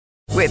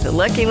With the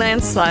Lucky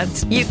Land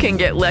Slots, you can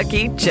get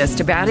lucky just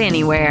about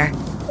anywhere.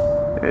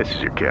 This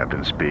is your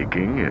captain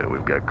speaking.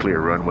 We've got clear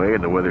runway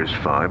and the weather's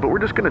fine, but we're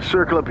just going to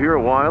circle up here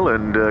a while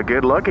and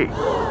get lucky.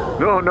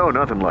 No,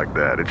 nothing like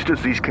that. It's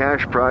just these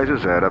cash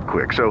prizes add up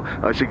quick. So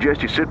I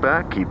suggest you sit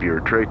back, keep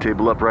your tray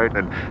table upright,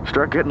 and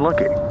start getting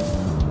lucky.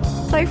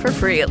 Play for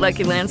free at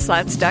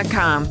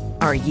LuckyLandSlots.com.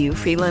 Are you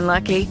feeling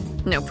lucky?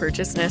 No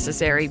purchase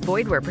necessary.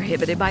 Void where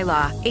prohibited by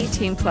law.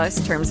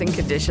 18+ terms and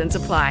conditions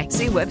apply.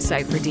 See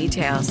website for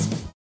details.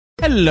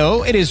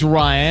 Hello, it is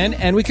Ryan,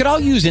 and we could all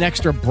use an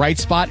extra bright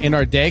spot in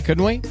our day,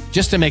 couldn't we?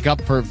 Just to make up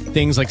for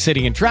things like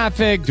sitting in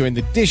traffic, doing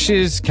the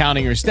dishes,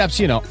 counting your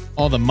steps,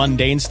 all the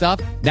mundane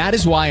stuff. That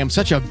is why I'm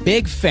such a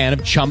big fan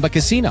of Chumba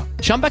Casino.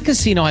 Chumba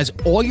Casino has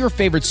all your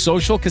favorite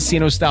social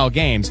casino-style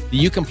games that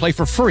you can play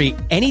for free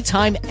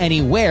anytime,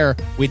 anywhere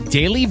with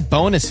daily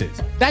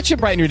bonuses. That should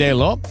brighten your day a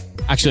little.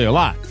 Actually, a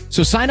lot.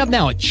 So sign up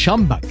now at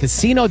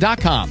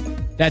ChumbaCasino.com.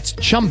 That's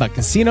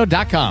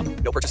ChumbaCasino.com.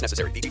 No purchase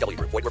necessary. VGW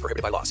Group. Void where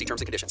prohibited by law. See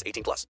terms and conditions.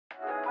 18+.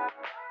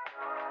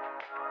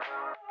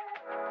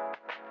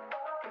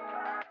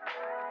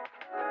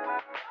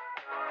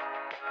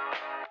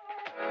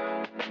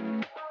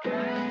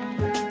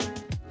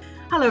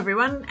 Hello,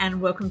 everyone,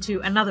 and welcome to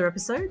another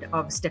episode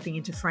of Stepping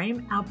Into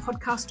Frame, our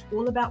podcast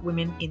all about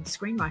women in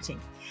screenwriting.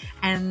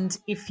 And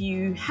if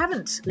you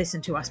haven't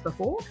listened to us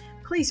before,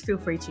 please feel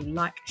free to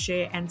like,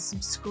 share, and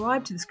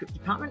subscribe to the Script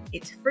Department.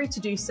 It's free to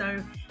do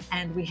so,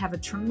 and we have a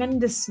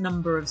tremendous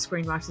number of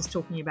screenwriters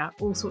talking about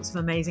all sorts of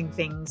amazing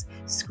things,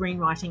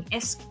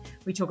 screenwriting-esque.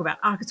 We talk about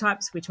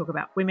archetypes, we talk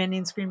about women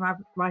in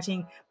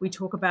screenwriting, we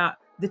talk about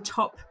the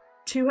top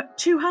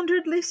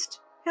 200 list,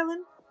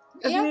 Helen?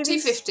 Yeah,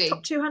 movies? 250.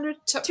 Top 200?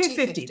 Top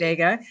 250, there you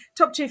go.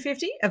 Top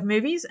 250 of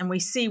movies, and we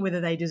see whether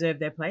they deserve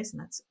their place,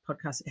 and that's a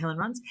podcast that Helen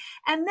runs.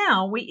 And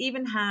now we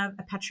even have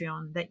a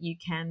Patreon that you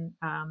can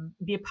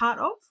be a part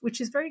of,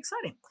 which is very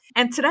exciting.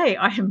 And today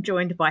I am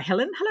joined by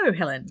Helen. Hello,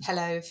 Helen.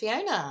 Hello,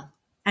 Fiona.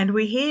 And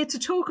we're here to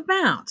talk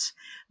about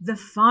the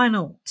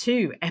final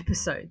 2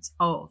 episodes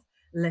of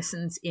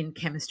Lessons in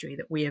Chemistry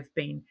that we have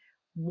been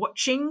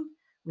watching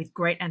with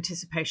great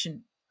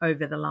anticipation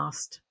over the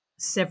last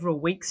several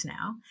weeks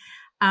now.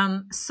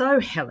 So,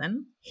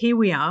 Helen, here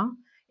we are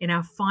in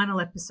our final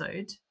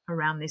episode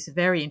around this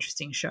very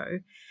interesting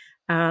show.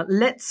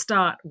 Let's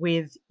start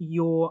with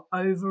your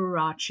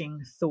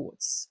overarching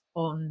thoughts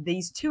on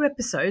these 2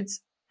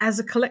 episodes as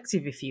a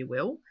collective, if you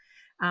will.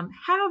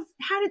 How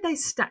did they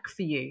stack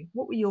for you?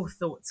 What were your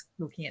thoughts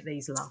looking at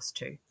these last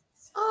 2?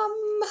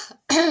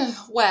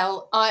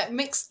 Well, I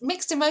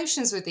mixed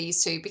emotions with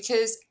these 2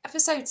 because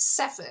episode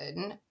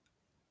 7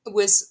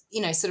 was,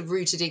 sort of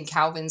rooted in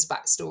Calvin's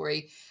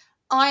backstory.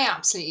 I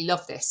absolutely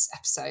love this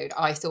episode.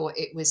 I thought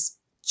it was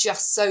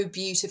just so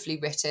beautifully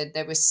written.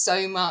 There was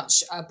so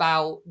much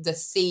about the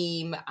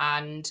theme,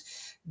 and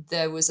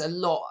there was a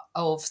lot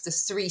of the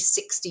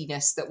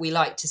 360-ness that we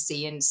like to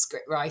see in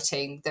script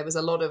writing. There was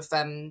a lot of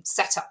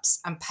setups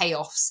and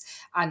payoffs,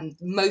 and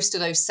most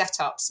of those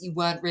setups, you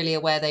weren't really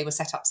aware they were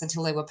setups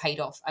until they were paid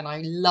off. And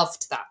I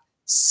loved that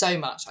so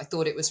much. I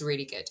thought it was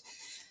really good.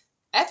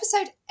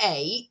 Episode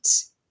 8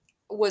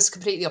 was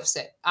completely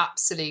opposite.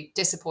 Absolute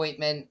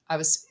disappointment. I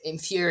was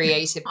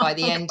infuriated by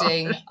the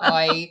ending.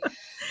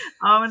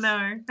 Oh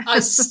no. I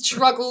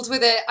struggled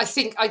with it. I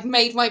think I'd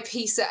made my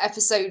peace at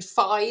episode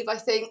 5. I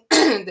think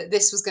that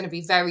this was going to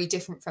be very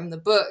different from the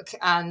book,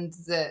 and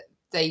that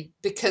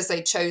because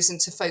they'd chosen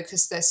to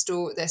focus their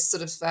sort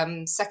of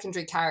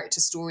secondary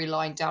character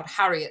storyline down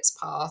Harriet's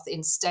path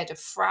instead of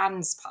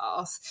Fran's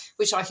path,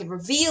 which I can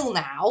reveal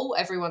now,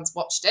 everyone's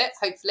watched it,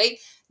 hopefully,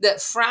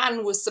 that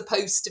Fran was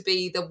supposed to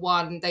be the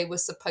one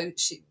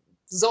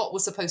Zot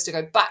was supposed to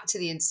go back to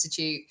the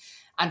Institute,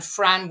 and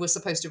Fran was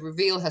supposed to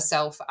reveal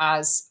herself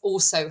as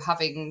also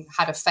having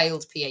had a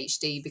failed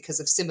PhD because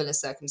of similar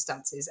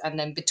circumstances. And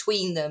then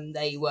between them,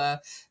 they were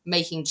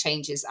making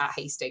changes at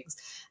Hastings.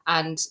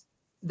 And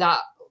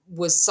that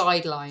was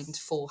sidelined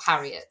for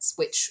Harriet's,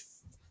 which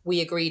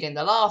we agreed in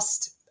the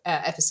last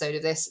episode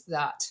of this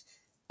that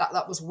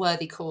was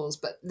worthy cause.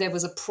 But there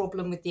was a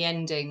problem with the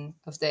ending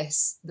of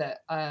this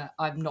that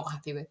I'm not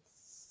happy with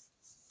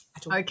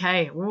at all.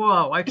 Okay,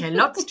 whoa, okay,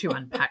 lots to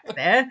unpack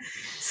there.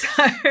 So,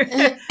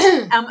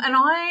 and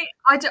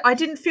I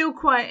didn't feel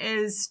quite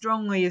as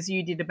strongly as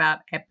you did about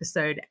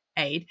episode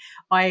 8.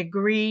 I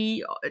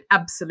agree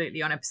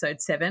absolutely on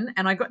episode 7,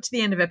 and I got to the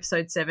end of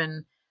episode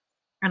 7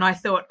 and I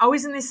thought, oh,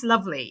 isn't this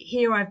lovely?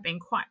 Here I've been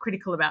quite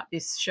critical about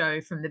this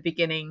show from the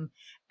beginning.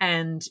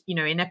 And,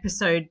 in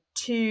episode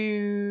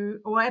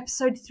 2 or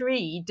episode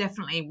 3,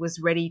 definitely was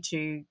ready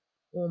to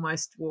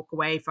almost walk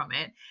away from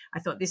it. I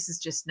thought, this is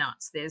just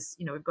nuts. There's,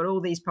 we've got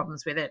all these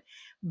problems with it.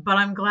 But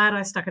I'm glad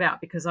I stuck it out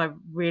because I've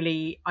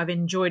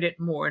enjoyed it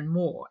more and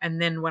more.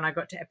 And then when I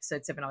got to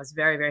episode 7, I was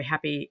very, very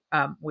happy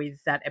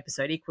with that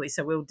episode equally.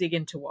 So we'll dig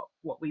into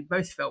what we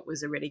both felt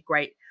was a really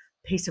great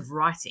piece of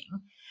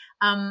writing.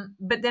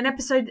 But then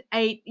episode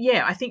 8,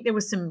 yeah, I think there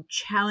were some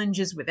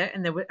challenges with it,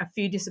 and there were a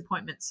few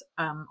disappointments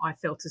I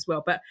felt as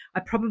well. But I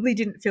probably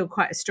didn't feel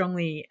quite as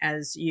strongly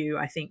as you,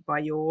 I think, by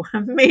your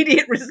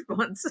immediate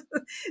response.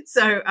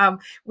 So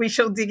we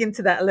shall dig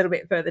into that a little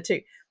bit further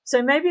too.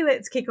 So maybe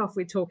let's kick off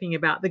with talking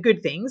about the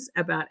good things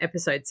about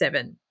episode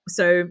 7.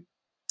 So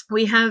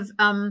we have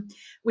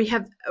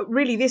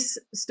really this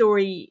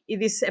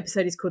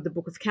episode is called The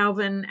Book of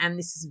Calvin, and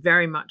this is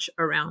very much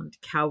around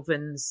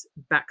Calvin's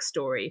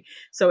backstory.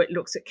 So it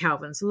looks at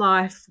Calvin's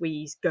life.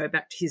 We go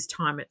back to his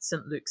time at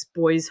St. Luke's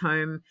Boys'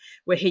 Home,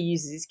 where he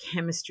uses his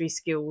chemistry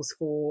skills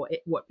for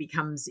what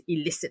becomes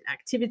illicit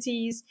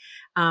activities.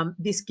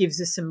 This gives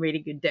us some really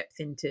good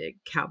depth into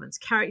Calvin's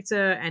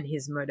character and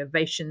his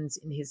motivations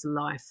in his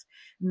life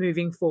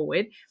moving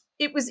forward.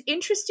 It was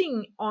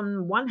interesting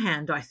on one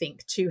hand, I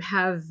think, to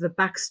have the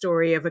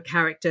backstory of a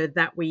character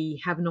that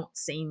we have not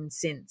seen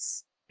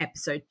since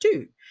episode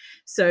 2.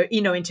 So,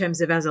 in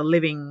terms of as a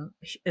living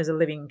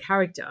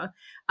character,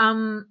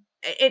 an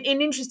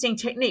interesting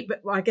technique,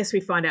 but I guess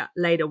we find out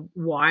later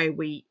why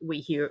we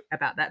hear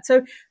about that.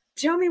 So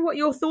tell me what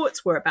your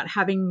thoughts were about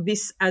having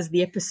this as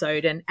the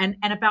episode and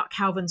about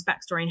Calvin's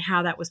backstory and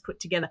how that was put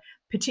together,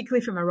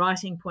 particularly from a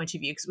writing point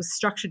of view, because it was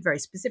structured very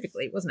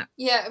specifically, wasn't it?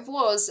 Yeah, it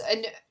was.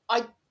 And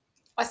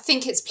I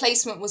think its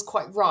placement was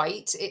quite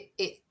right.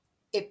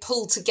 It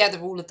pulled together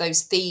all of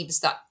those themes,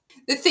 that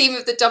the theme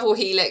of the double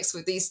helix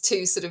with these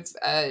two sort of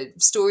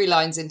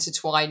storylines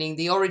intertwining,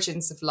 the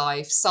origins of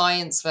life,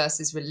 science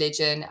versus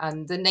religion,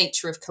 and the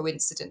nature of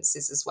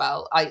coincidences as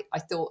well. I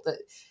thought that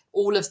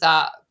all of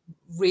that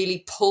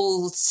really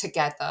pulled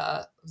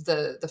together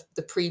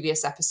the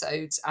previous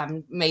episodes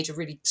and made a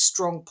really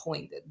strong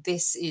point that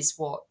this is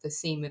what the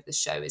theme of the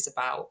show is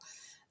about,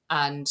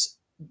 and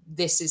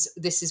this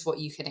is what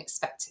you can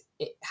expect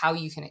it, how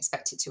you can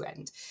expect it to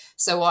end.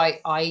 So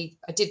I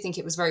did think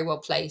it was very well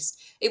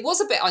placed. It was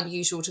a bit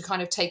unusual to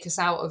kind of take us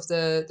out of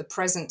the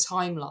present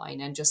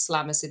timeline and just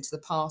slam us into the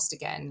past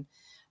again.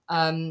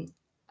 And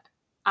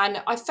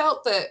I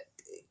felt that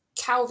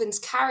Calvin's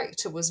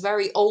character was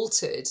very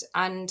altered,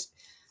 and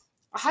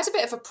I had a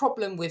bit of a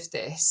problem with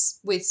this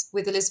with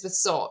Elizabeth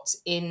Zott.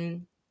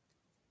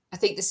 I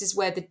think this is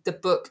where the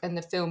book and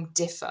the film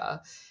differ,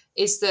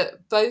 is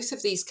that both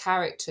of these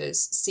characters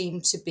seem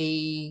to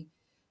be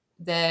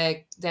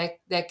their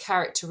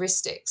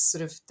characteristics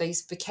sort of, they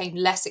became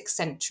less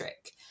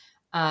eccentric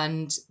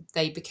and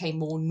they became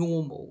more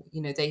normal.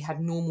 They had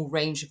normal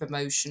range of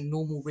emotion,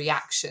 normal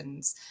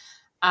reactions.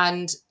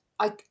 And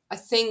I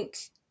think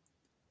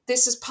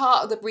this is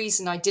part of the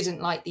reason I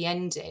didn't like the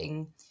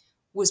ending,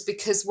 was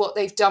because what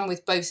they've done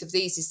with both of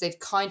these is they've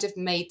kind of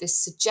made this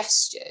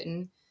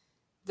suggestion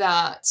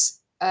that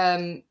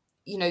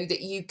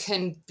that you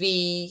can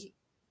be,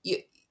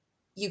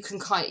 you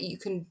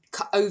can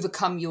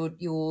overcome your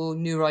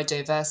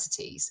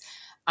neurodiversities,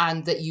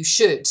 and that you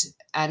should.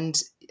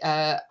 And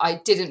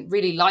I didn't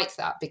really like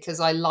that, because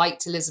I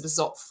liked Elizabeth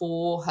Zott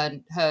for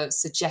her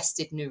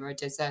suggested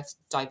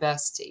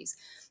neurodiversities.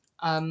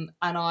 And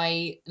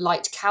I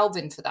liked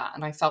Calvin for that,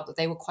 and I felt that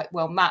they were quite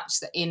well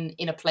matched, that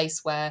in a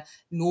place where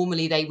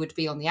normally they would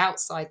be on the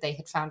outside, they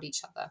had found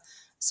each other.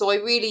 So I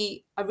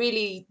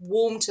really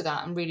warmed to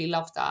that and really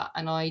loved that.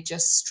 And I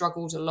just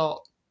struggled a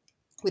lot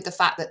with the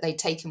fact that they'd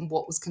taken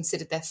what was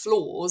considered their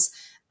flaws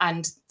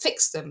and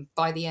fixed them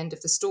by the end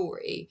of the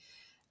story.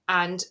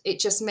 And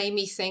it just made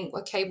me think,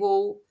 okay,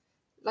 well,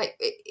 like,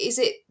 is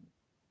it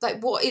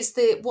like, what is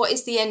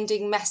the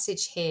ending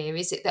message here?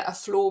 Is it that a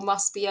flaw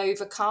must be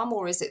overcome,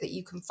 or is it that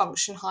you can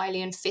function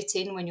highly and fit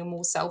in when you're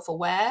more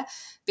self-aware?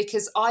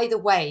 Because either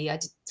way, I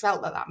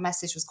felt that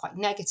message was quite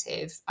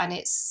negative, and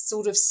it's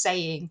sort of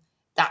saying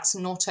that's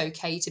not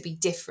okay to be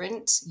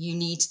different. You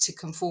need to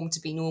conform to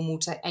be normal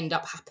to end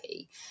up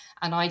happy.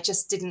 And I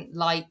just didn't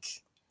like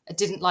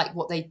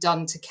what they'd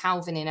done to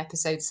Calvin in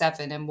episode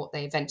 7, and what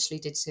they eventually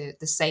did to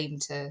the same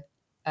to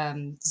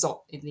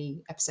Zott in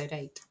the episode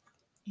 8.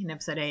 In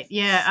episode 8,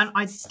 yeah, and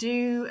I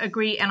do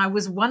agree. And I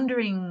was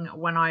wondering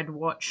when I'd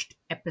watched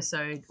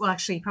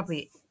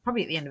probably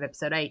at the end of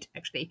episode 8,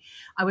 actually,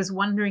 I was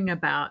wondering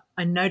about,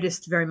 I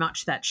noticed very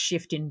much that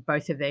shift in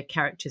both of their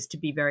characters to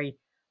be very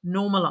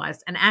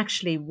normalized. And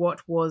actually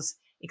what was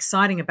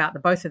exciting about the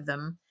both of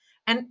them,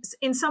 and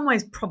in some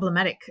ways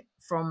problematic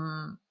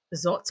from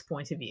Zott's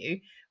point of view,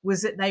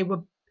 was that they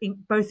were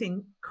both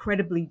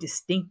incredibly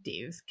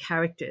distinctive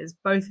characters,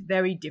 both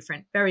very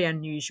different, very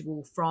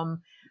unusual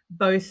from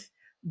both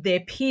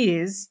their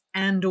peers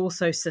and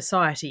also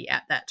society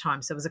at that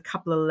time. So there was a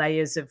couple of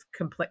layers of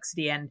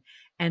complexity and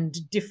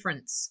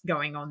difference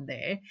going on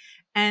there.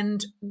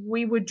 And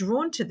we were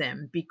drawn to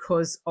them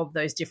because of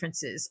those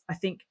differences. I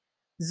think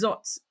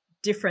Zott's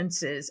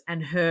differences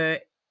and her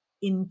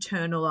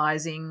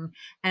internalizing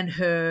and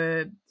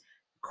her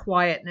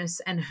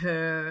quietness and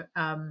her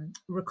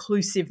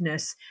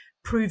reclusiveness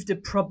proved a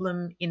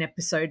problem in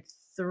episode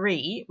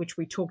 3, which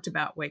we talked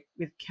about with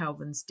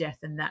Calvin's death,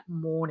 and that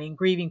mourning,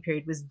 grieving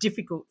period was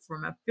difficult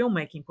from a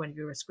filmmaking point of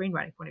view or a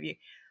screenwriting point of view.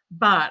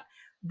 But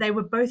they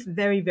were both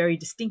very, very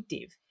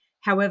distinctive.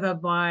 However,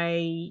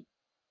 by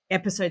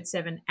episode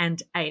 7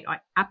 and 8, I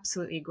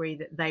absolutely agree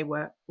that they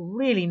were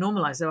really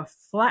normalized. They were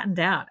flattened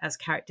out as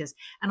characters.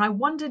 And I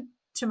wondered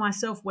to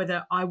myself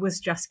whether I was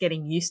just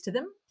getting used to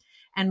them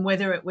and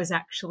whether it was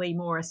actually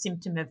more a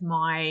symptom of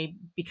my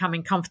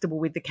becoming comfortable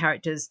with the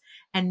characters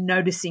and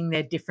noticing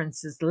their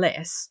differences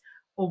less,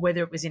 or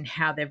whether it was in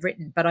how they're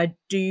written. But I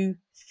do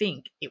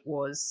think it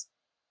was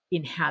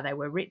in how they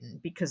were written,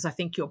 because I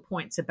think your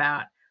points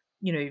about,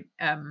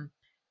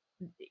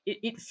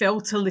 it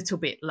felt a little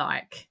bit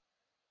like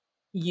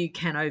you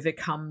can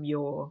overcome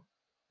your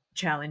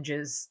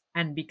challenges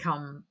and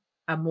become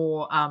a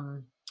more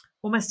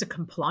almost a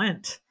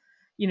compliant,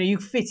 you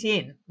fit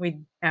in with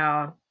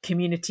our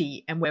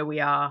community and where we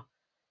are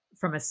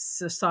from a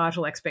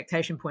societal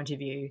expectation point of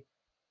view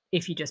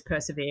if you just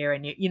persevere.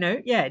 And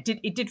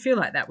it did feel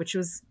like that, which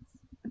was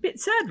a bit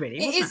sad,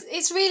 really, wasn't it?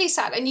 It's really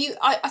sad. And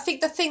I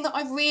think the thing that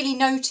I've really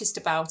noticed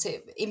about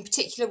it, in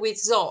particular with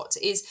Zot,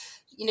 is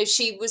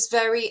she was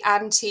very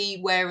anti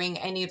wearing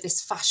any of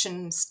this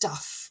fashion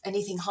stuff,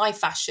 anything high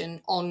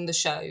fashion on the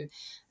show.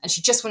 And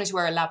she just wanted to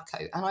wear a lab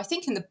coat. And I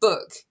think in the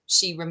book,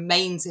 she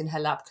remains in her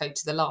lab coat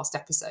to the last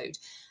episode.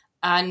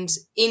 And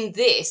in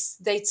this,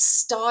 they'd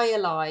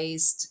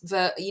stylized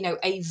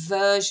a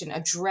version,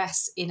 a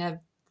dress in a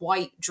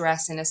white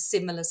dress in a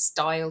similar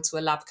style to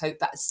a lab coat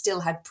that still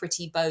had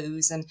pretty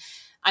bows. And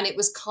it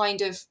was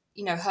kind of,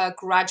 her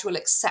gradual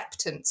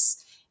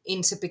acceptance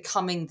into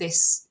becoming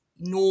this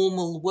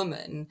normal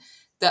woman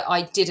that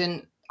I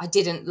didn't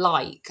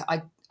like.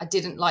 I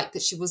didn't like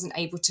that she wasn't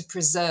able to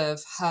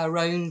preserve her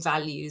own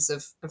values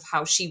of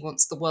how she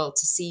wants the world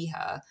to see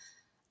her,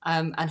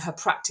 and her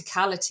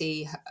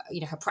practicality,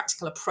 her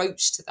practical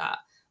approach to that.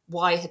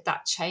 Why had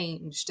that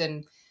changed?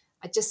 And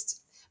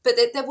but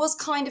there was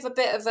kind of a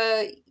bit of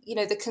a,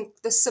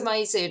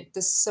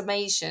 the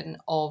summation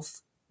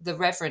of the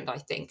Reverend, I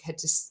think, had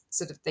just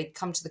they'd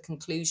come to the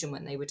conclusion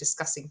when they were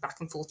discussing back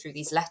and forth through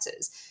these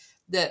letters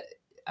that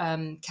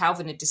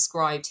Calvin had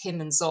described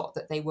him and Zot,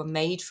 that they were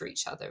made for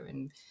each other,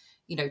 and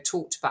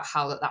talked about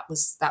how that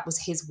was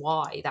his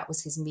why, that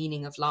was his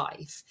meaning of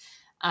life.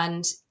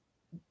 And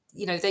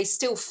they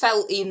still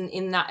felt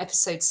in that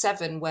episode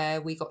 7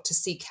 where we got to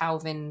see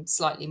Calvin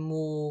slightly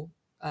more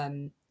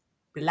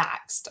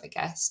relaxed, I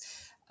guess.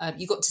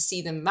 You got to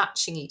see them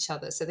matching each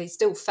other, so they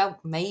still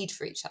felt made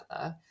for each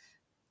other.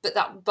 But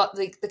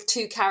the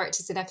two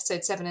characters in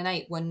episode 7 and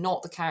 8 were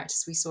not the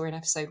characters we saw in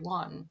episode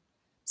 1.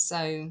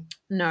 So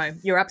no,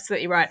 you're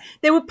absolutely right.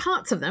 There were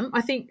parts of them.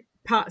 I think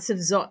parts of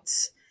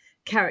Zot's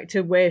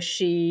character where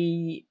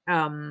she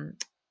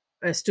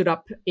stood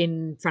up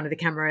in front of the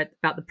camera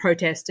about the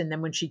protest, and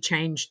then when she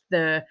changed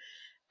the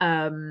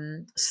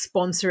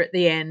sponsor at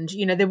the end,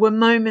 there were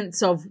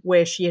moments of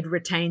where she had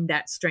retained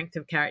that strength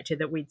of character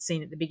that we'd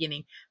seen at the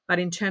beginning. But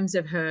in terms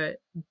of her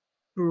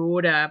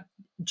broader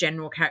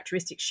general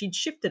characteristics, she'd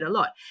shifted a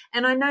lot.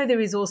 And I know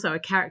there is also a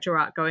character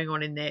arc going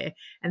on in there,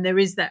 and there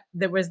was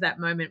that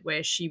moment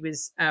where she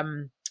was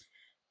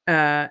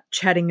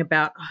chatting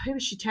about, who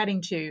was she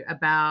chatting to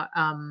about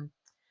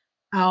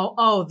her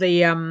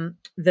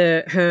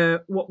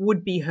what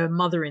would be her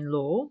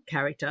mother-in-law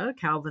character,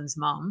 Calvin's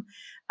mum,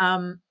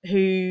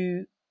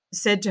 who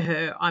said to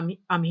her,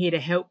 I'm here to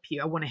help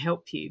you. I want to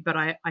help you, but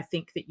I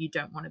think that you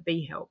don't want to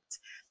be helped.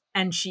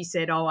 And she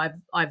said,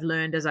 I've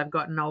learned as I've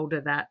gotten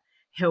older that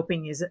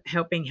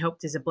being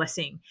helped is a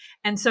blessing.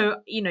 And so,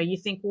 you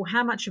think, well,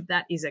 how much of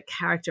that is a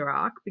character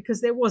arc?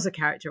 Because there was a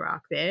character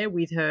arc there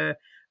with her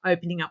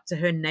opening up to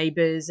her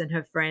neighbors and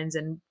her friends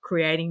and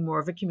creating more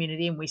of a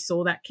community. And we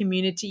saw that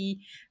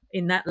community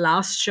in that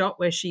last shot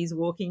where she's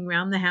walking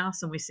around the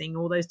house, and we're seeing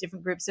all those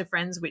different groups of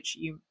friends, which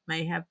you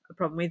may have a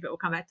problem with, but we'll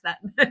come back to that.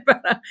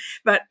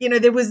 but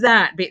there was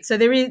that bit. So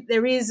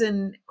there is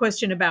a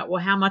question about,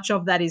 well, how much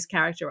of that is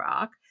character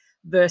arc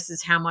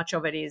versus how much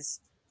of it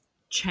is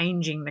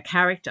changing the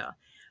character.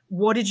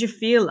 What did you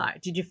feel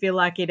like? Did you feel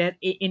like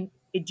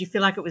did you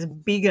feel like it was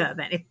bigger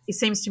than it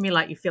seems to me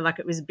like you feel like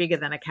it was bigger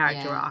than a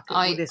character arc?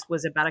 This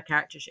was about a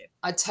character shift.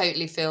 I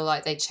totally feel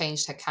like they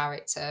changed her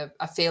character.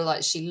 I feel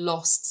like she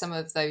lost some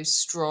of those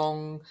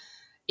strong,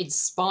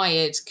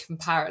 inspired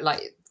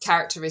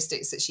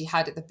characteristics that she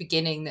had at the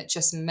beginning that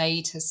just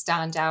made her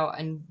stand out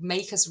and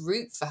make us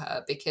root for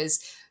her, because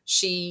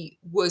she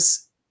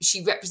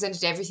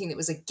represented everything that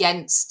was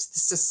against the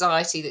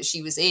society that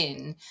she was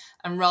in.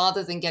 And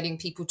rather than getting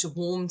people to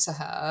warm to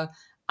her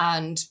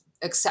and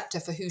accept her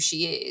for who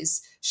she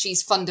is,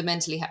 she's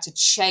fundamentally had to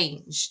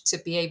change to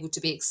be able to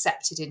be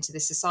accepted into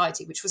this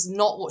society, which was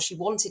not what she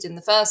wanted in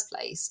the first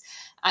place.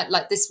 And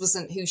this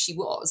wasn't who she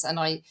was. And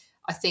I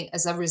think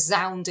as a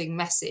resounding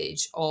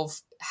message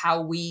of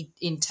how we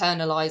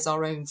internalize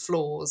our own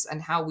flaws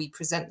and how we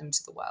present them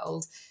to the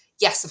world.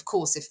 Yes, of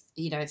course, if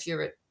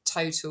you're a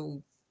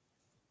total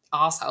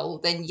asshole,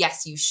 then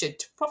yes, you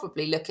should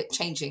probably look at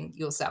changing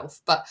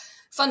yourself. But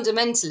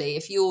fundamentally,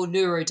 if you're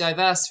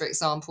neurodiverse, for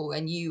example,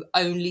 and you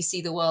only see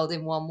the world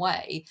in one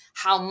way,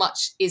 how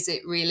much is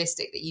it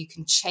realistic that you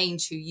can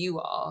change who you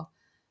are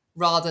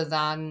rather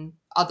than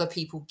other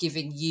people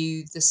giving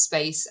you the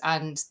space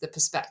and the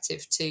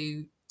perspective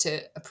to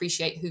to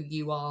appreciate who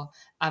you are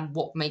and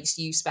what makes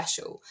you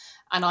special.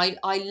 And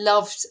I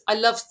loved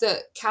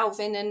that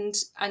Calvin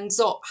and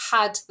Zot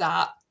had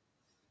that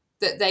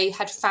they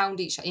had found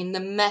each other in the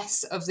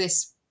mess of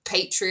this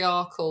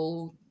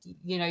patriarchal,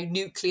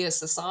 nuclear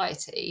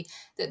society,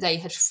 that they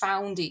had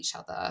found each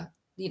other,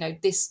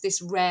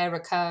 this rare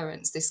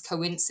occurrence, this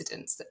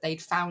coincidence that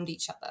they'd found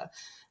each other.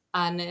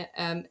 And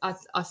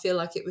I feel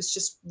like it was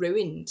just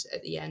ruined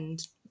at the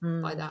end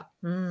by that.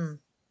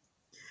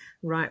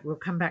 Right, we'll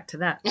come back to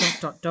that. ...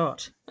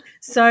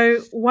 So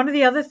one of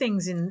the other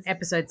things in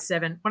episode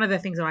 7, one of the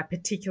things that I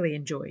particularly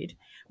enjoyed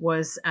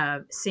was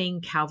seeing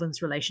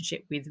Calvin's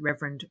relationship with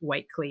Reverend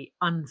Wakely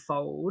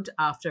unfold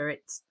after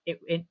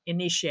it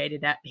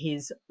initiated at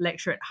his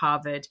lecture at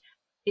Harvard,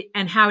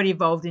 and how it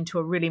evolved into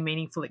a really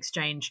meaningful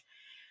exchange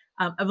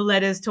of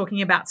letters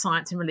talking about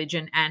science and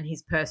religion and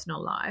his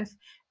personal life.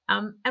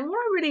 And what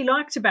I really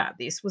liked about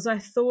this was I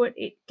thought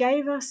it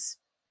gave us,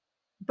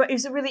 but it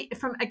was a really,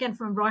 from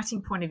a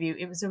writing point of view,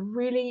 it was a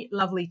really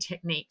lovely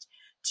technique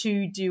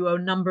to do a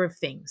number of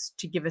things,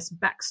 to give us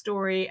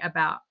backstory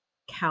about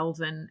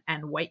Calvin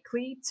and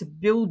Wakely, to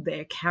build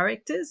their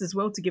characters as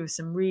well, to give us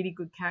some really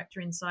good character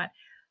insight,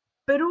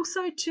 but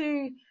also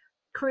to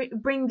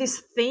bring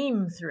this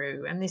theme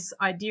through and this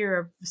idea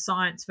of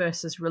science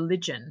versus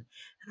religion.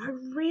 And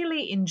I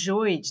really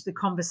enjoyed the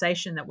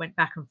conversation that went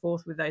back and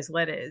forth with those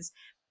letters.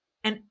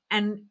 And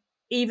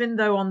even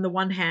though on the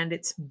one hand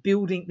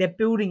they're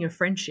building a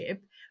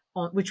friendship,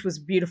 which was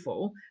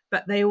beautiful,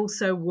 but they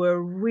also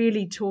were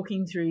really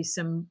talking through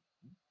some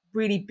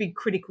really big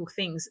critical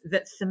things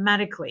that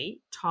thematically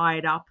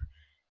tied up.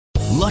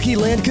 Lucky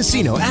Land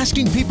Casino,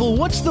 asking people,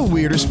 what's the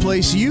weirdest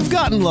place you've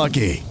gotten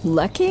lucky?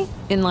 Lucky?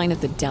 In line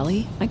at the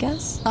deli, I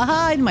guess?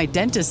 Aha, in my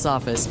dentist's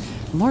office.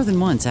 More than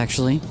once,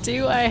 actually.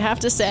 Do I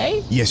have to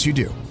say? Yes, you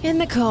do. In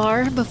the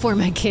car before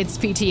my kids'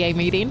 PTA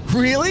meeting.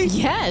 Really?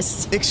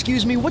 Yes.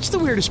 Excuse me, what's the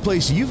weirdest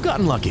place you've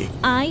gotten lucky?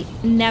 I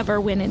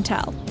never win and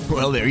tell.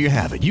 Well, there you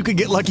have it. You can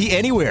get lucky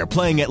anywhere,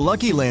 playing at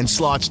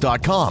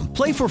LuckyLandSlots.com.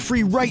 Play for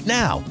free right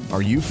now.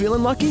 Are you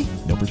feeling lucky?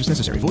 No purchase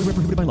necessary. Void where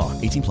prohibited by law.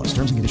 18 plus.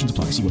 Terms and conditions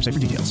apply. See website for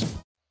details.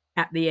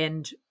 At the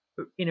end,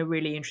 in a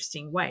really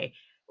interesting way.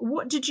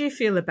 What did you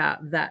feel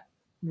about that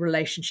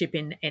relationship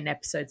in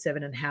episode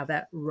 7 and how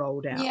that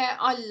rolled out? Yeah,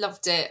 I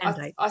loved it.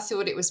 I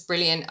thought it was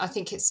brilliant. I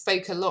think it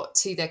spoke a lot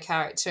to their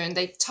character, and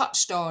they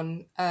touched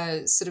on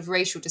sort of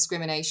racial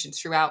discrimination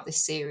throughout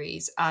this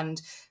series,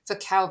 and for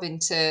Calvin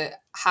to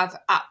have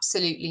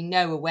absolutely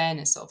no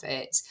awareness of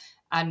it,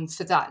 and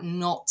for that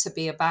not to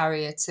be a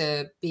barrier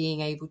to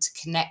being able to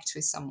connect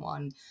with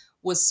someone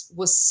was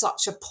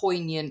such a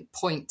poignant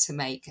point to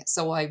make.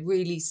 So I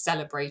really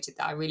celebrated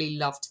that. I really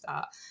loved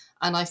that.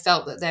 And I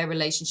felt that their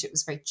relationship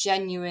was very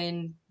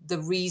genuine. The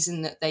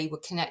reason that they were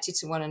connected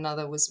to one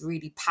another was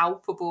really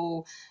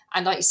palpable.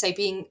 And like you say,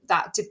 being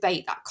that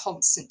debate, that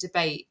constant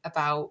debate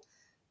about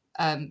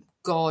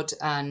God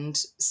and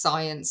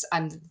science.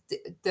 And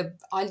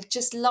I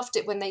just loved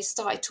it when they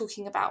started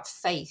talking about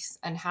faith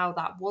and how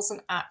that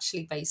wasn't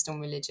actually based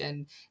on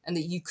religion, and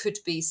that you could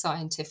be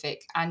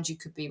scientific and you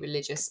could be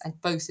religious,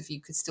 and both of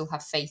you could still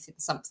have faith in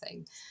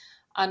something.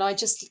 And I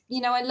just,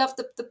 I love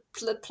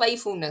the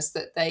playfulness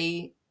that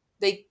they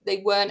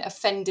weren't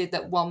offended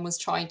that one was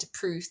trying to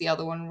prove the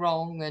other one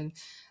wrong. And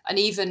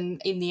even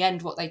in the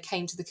end, what they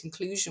came to the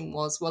conclusion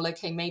was, well,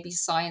 okay, maybe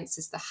science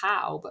is the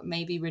how, but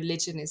maybe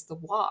religion is the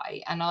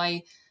why. And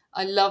I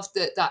love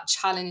that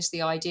challenged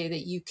the idea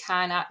that you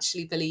can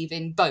actually believe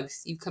in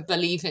both. You can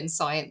believe in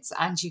science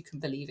and you can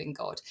believe in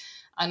God.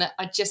 And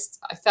I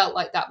felt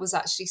like that was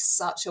actually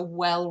such a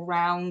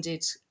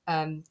well-rounded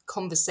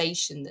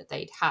conversation that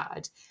they'd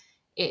had.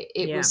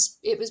 It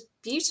was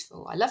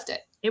beautiful. I loved it.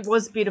 It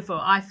was beautiful.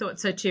 I thought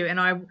so too. And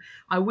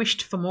I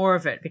wished for more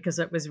of it because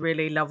it was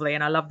really lovely.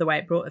 And I love the way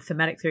it brought the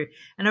thematic through.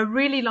 And I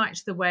really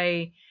liked the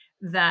way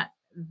that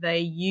they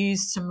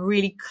used some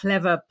really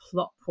clever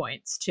plot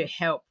points to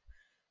help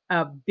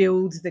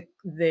build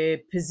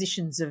the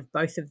positions of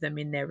both of them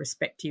in their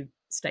respective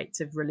states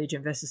of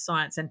religion versus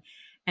science.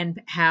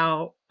 And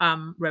how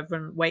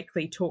Reverend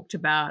Wakely talked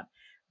about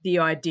the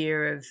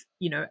idea of,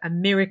 a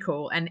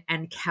miracle,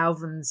 and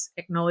Calvin's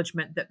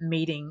acknowledgement that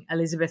meeting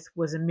Elizabeth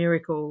was a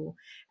miracle,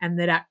 and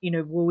that,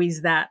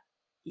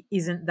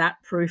 isn't that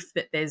proof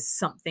that there's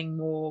something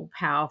more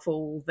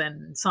powerful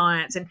than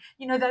science? And,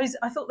 those,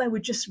 I thought they were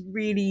just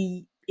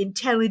really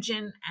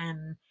intelligent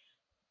and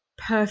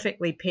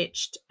perfectly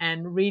pitched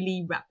and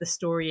really wrapped the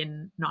story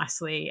in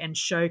nicely and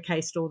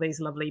showcased all these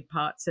lovely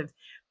parts of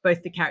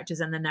both the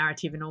characters and the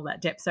narrative and all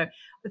that depth. So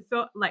I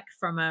felt like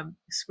from a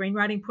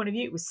screenwriting point of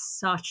view, it was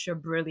such a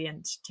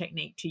brilliant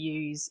technique to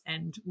use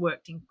and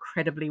worked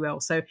incredibly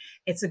well. So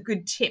it's a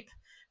good tip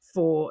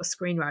for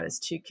screenwriters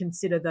to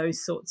consider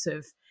those sorts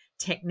of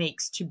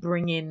techniques to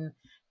bring in,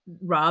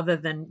 rather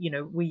than,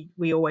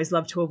 we always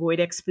love to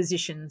avoid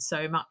exposition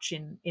so much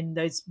in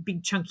those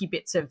big chunky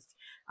bits of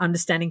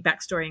understanding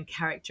backstory and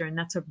character, and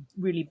that's a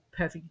really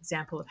perfect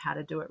example of how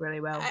to do it really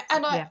well.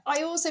 And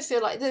I also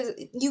feel like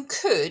you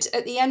could,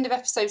 at the end of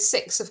episode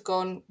 6, have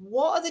gone,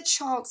 what are the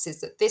chances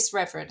that this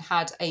Reverend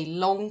had a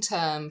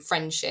long-term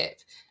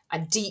friendship, a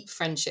deep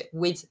friendship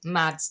with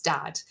Mad's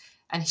dad?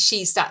 And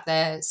she sat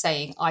there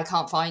saying, I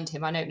can't find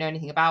him. I don't know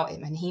anything about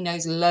him. And he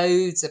knows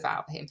loads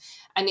about him.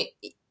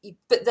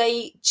 But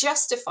they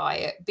justify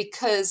it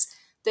because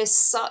there's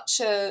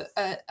such a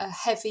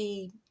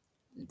heavy,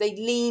 they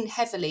lean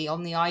heavily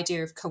on the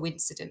idea of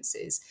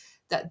coincidences,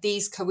 that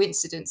these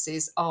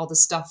coincidences are the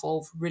stuff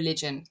of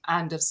religion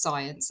and of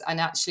science.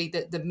 And actually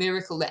the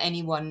miracle that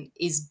anyone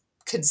is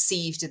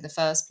conceived in the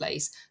first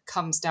place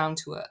comes down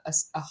to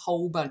a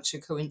whole bunch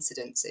of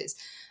coincidences.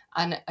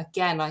 And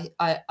again,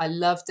 I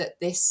love that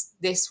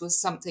this was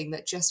something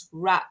that just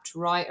wrapped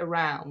right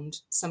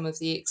around some of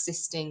the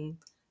existing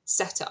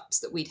setups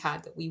that we'd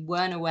had that we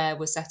weren't aware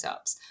were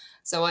setups.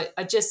 So I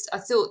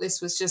thought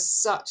this was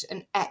just such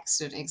an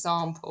excellent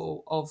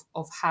example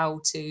of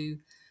how to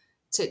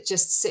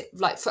just sit,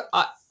 like,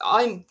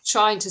 I'm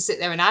trying to sit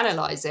there and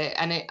analyze it,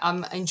 and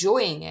I'm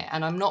enjoying it,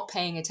 and I'm not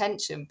paying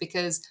attention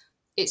because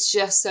it's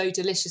just so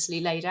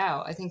deliciously laid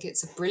out. I think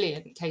it's a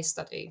brilliant case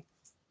study.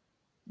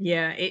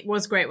 Yeah, it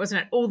was great,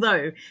 wasn't it?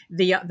 Although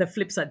the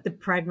flip side, the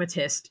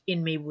pragmatist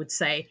in me would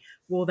say,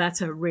 well,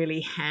 that's a really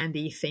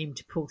handy theme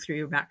to pull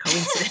through about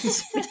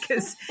coincidence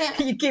because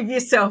you give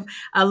yourself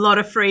a lot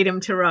of freedom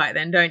to write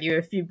then, don't you?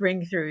 If you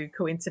bring through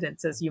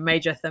coincidence as your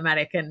major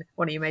thematic and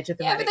one of your major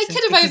thematics. Yeah, but they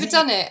could have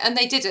overdone it, and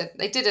they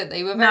didn't.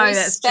 They were very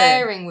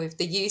sparing with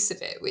the use of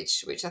it,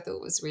 which I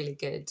thought was really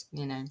good,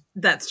 you know.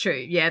 That's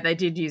true. Yeah, they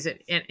did use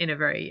it in a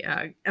very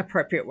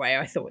appropriate way,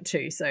 I thought,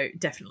 too. So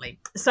definitely.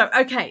 So,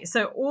 okay.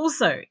 So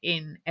also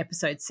in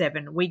episode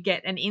 7, we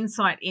get an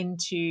insight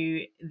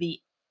into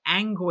the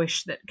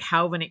anguish that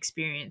Calvin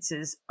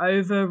experiences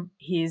over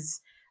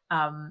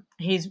him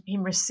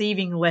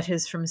receiving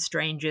letters from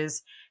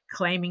strangers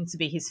claiming to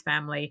be his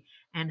family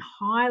and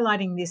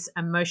highlighting this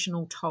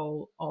emotional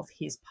toll of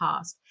his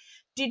past.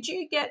 Did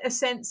you get a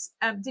sense,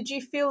 did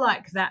you feel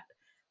like that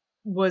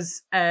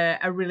was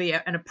a really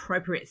an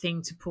appropriate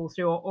thing to pull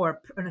through or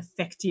an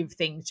effective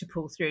thing to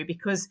pull through?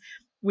 Because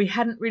we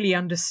hadn't really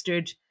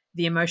understood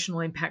the emotional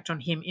impact on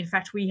him. In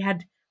fact, we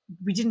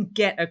didn't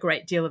get a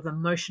great deal of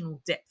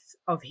emotional depth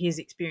of his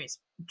experience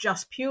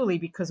just purely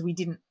because we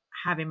didn't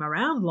have him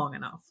around long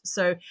enough.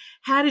 So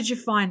how did you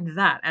find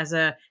that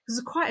because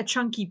it's quite a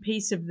chunky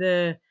piece of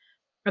the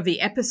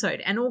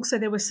episode? And also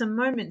there were some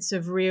moments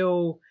of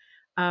real,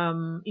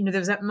 there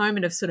was that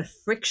moment of sort of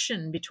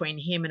friction between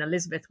him and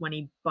Elizabeth when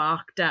he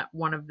barked at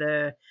one of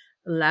the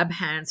lab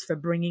hands for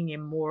bringing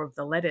him more of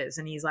the letters.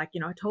 And he's like,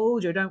 I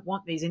told you I don't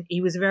want these. And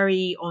he was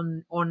very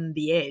on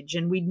the edge.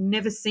 And we'd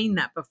never seen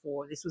that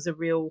before. This was a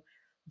real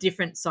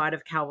different side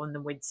of Calvin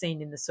than we'd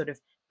seen in the sort of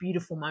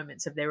beautiful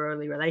moments of their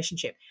early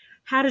relationship.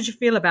 How did you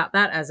feel about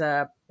that as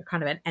a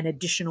kind of an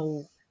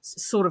additional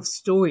sort of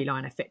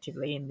storyline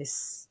effectively in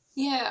this?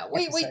 Yeah,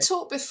 we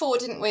talked before,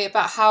 didn't we,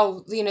 about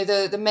how,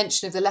 the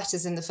mention of the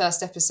letters in the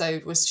first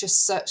episode was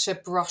just such a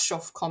brush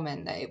off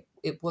comment that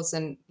it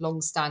wasn't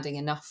long-standing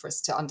enough for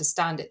us to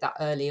understand it that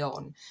early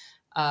on.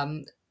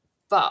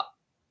 But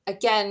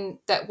again,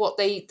 that what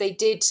they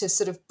did to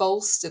sort of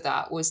bolster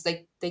that was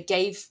they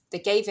gave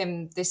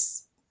him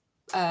this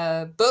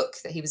book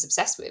that he was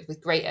obsessed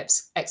with Great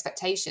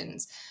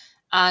Expectations.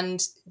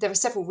 And there are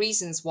several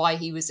reasons why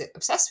he was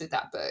obsessed with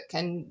that book.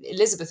 And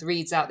Elizabeth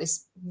reads out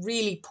this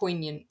really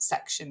poignant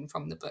section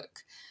from the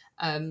book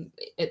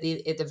at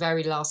the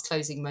very last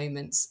closing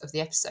moments of the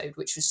episode,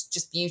 which was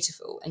just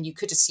beautiful. And you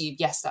could assume,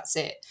 yes, that's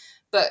it.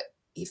 But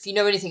if you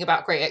know anything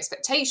about Great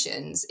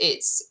Expectations,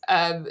 it's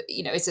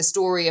it's a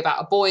story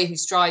about a boy who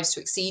strives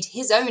to exceed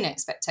his own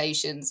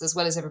expectations as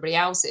well as everybody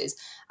else's,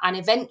 and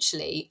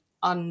eventually,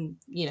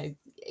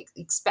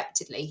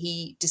 expectedly,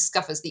 he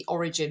discovers the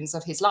origins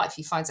of his life.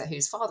 He finds out who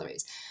his father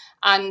is,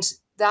 and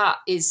that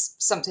is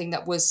something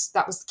that was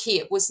the key.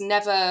 It was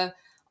never,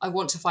 I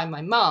want to find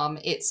my mum.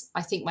 It's,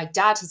 I think my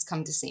dad has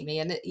come to see me,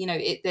 and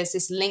there's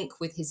this link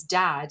with his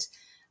dad,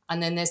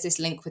 and then there's this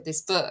link with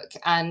this book,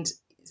 and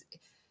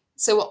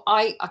so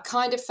I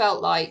kind of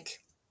felt like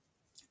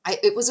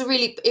it was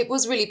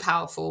really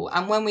powerful.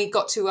 And when we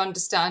got to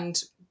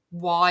understand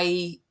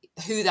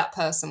who that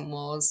person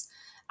was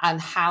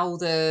and how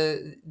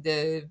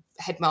the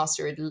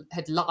headmaster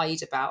had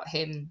lied about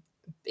him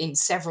in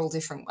several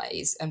different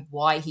ways and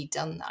why he'd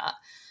done that,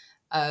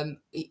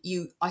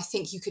 I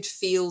think you could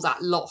feel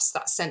that loss,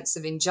 that sense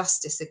of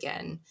injustice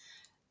again.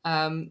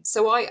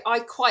 So I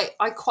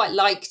quite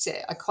liked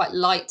it. I quite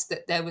liked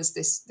that there was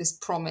this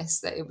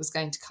promise that it was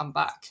going to come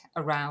back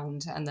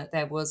around, and that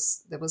there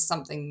was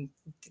something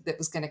that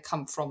was going to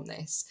come from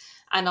this.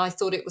 And I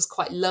thought it was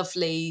quite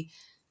lovely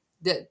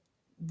that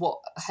what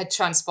had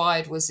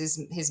transpired was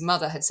his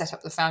mother had set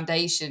up the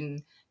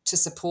foundation to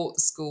support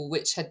the school,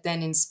 which had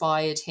then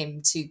inspired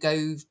him to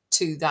go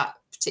to that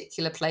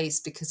particular place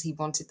because he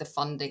wanted the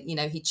funding. You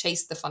know, he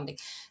chased the funding.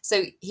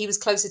 So he was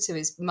closer to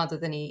his mother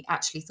than he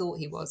actually thought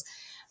he was.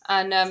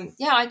 And I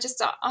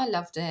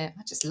loved it.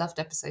 I just loved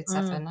episode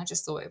 7. I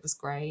just thought it was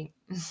great.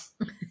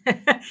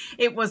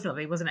 It was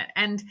lovely, wasn't it?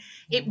 And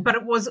but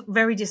it was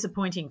very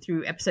disappointing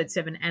through episode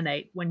 7 and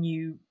 8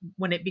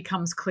 when it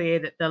becomes clear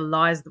that the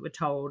lies that were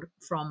told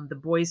from the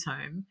boys'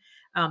 home,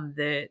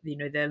 the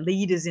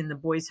leaders in the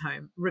boys'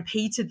 home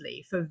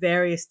repeatedly for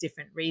various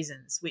different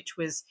reasons, which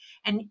was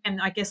and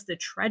I guess the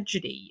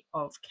tragedy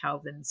of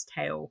Calvin's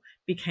tale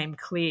became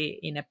clear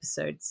in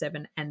episode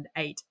 7 and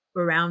 8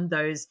 around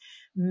those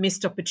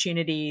missed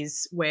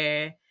opportunities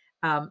where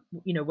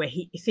where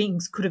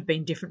things could have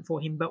been different for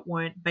him, but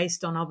weren't,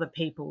 based on other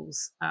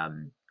people's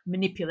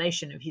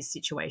manipulation of his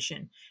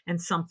situation,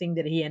 and something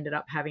that he ended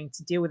up having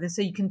to deal with. And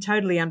so you can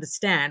totally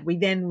understand. We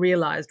then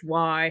realized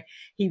why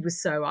he was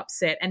so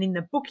upset. And in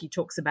the book, he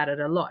talks about it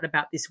a lot,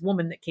 about this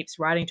woman that keeps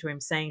writing to him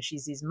saying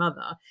she's his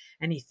mother,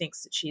 and he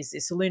thinks that she's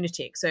this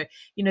lunatic. So,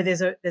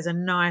 there was a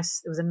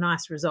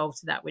nice resolve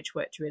to that, which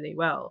worked really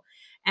well.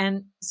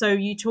 And so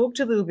you talked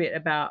a little bit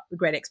about the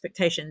Great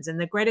Expectations, and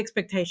the Great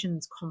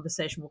Expectations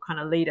conversation will kind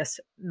of lead us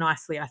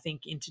nicely, I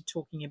think, into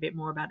talking a bit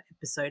more about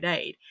episode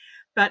 8.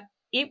 But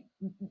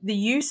the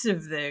use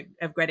of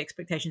Great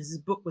Expectations, this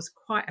book, was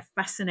quite a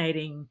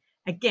fascinating,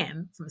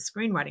 again, from a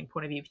screenwriting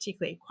point of view,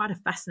 particularly quite a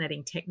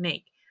fascinating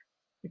technique,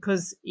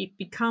 because it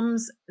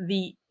becomes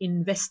the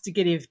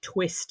investigative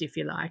twist, if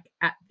you like,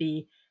 at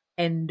the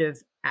end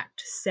of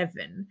Act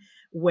 7,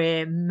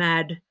 where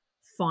Mad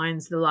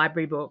finds the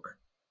library book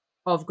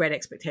of Great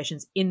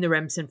Expectations in the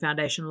Remsen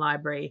Foundation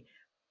Library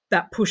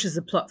that pushes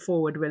the plot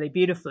forward really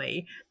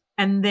beautifully.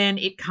 And then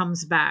it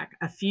comes back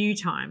a few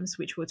times,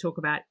 which we'll talk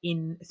about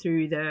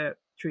through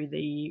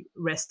the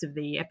rest of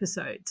the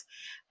episodes.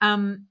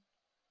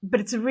 But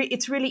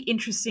it's really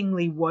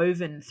interestingly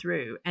woven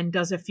through, and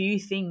does a few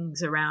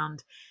things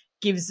around,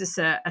 gives us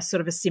a sort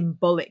of a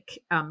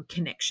symbolic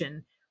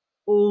connection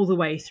all the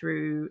way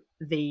through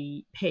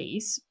the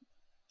piece.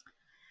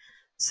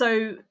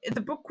 So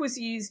the book was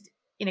used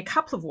in a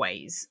couple of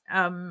ways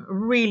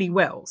really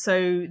well.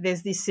 So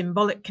there's this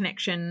symbolic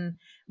connection,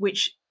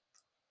 which,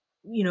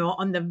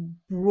 on the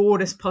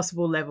broadest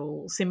possible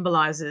level,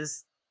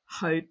 symbolizes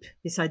hope,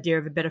 this idea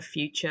of a better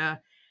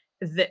future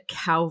that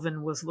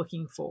Calvin was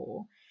looking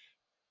for.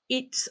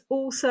 It's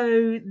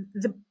also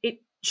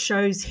it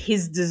shows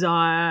his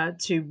desire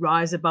to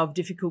rise above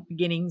difficult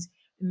beginnings,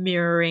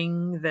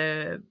 mirroring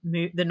the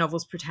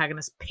novel's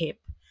protagonist, Pip.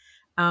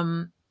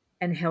 And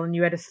Helen,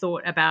 you had a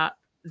thought about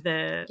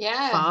the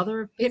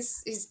father of Pip?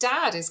 His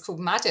dad is called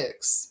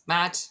Maddox.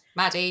 Maddox,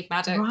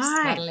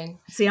 right. Madeline.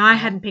 See, I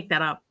hadn't picked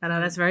that up.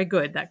 That's very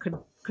good. That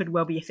could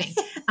well be a thing.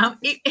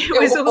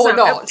 It was also, or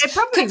not. It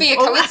probably could be a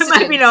coincidence.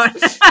 Maybe not.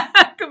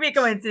 Could be a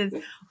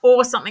coincidence,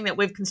 or something that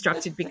we've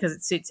constructed because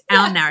it suits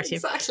our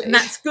narrative. Exactly. And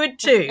that's good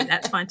too.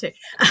 That's fine too.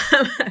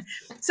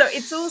 So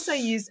it's also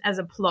used as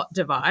a plot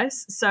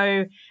device.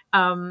 So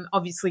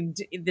obviously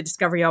the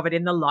discovery of it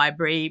in the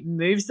library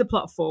moves the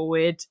plot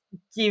forward,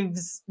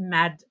 gives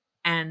Mad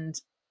and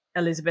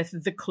Elizabeth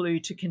the clue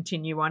to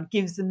continue on,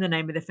 gives them the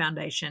name of the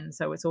foundation.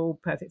 So it's all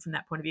perfect from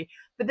that point of view.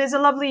 But there's a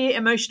lovely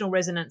emotional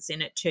resonance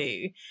in it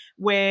too,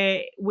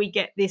 where we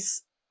get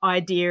this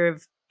idea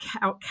of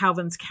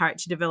Calvin's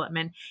character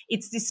development.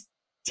 It's this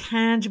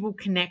tangible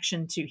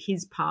connection to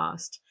his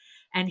past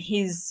and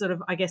his sort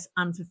of, I guess,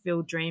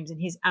 unfulfilled dreams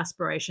and his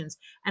aspirations,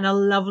 and a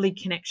lovely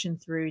connection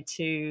through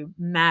to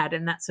Mad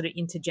and that sort of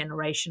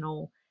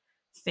intergenerational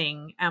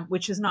thing,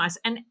 which is nice.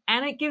 And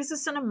it gives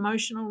us an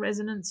emotional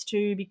resonance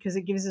too, because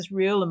it gives us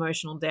real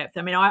emotional depth.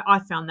 I mean, I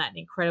found that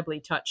incredibly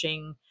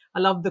touching. I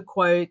love the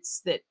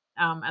quotes that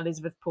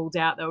Elizabeth pulled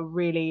out. They were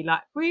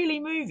really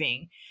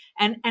moving.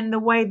 And the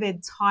way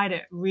they'd tied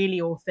it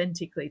really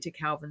authentically to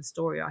Calvin's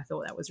story, I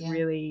thought that was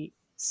really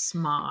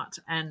smart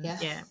and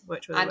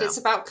worked really well. And it's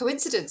about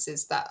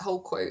coincidences. That whole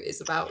quote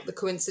is about the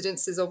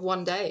coincidences of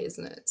one day,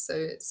 isn't it?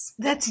 So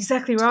that's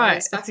exactly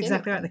right. That's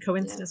exactly right. The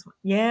coincidence.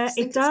 Yeah,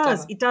 it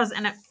does.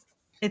 And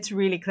it's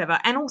really clever.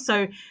 And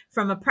also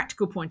from a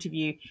practical point of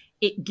view,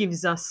 it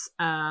gives us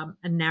a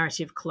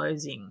narrative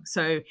closing.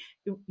 So,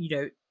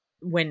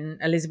 when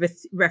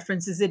Elizabeth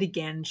references it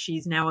again,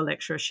 she's now a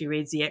lecturer. She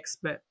reads the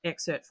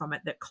excerpt from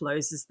it that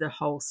closes the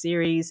whole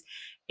series.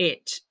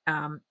 It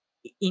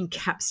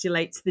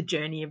encapsulates the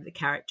journey of the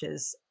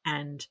characters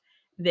and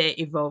their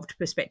evolved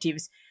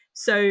perspectives.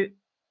 So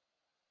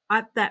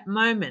at that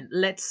moment,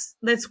 let's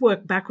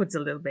work backwards a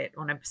little bit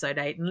on episode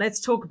 8, and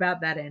let's talk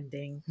about that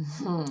ending.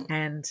 Mm-hmm.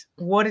 And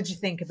what did you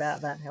think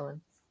about that,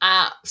 Helen?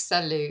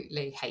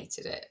 Absolutely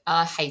hated it.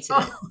 I hated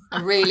it.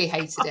 I really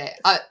hated it.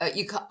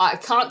 I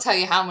can't tell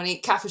you how many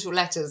capital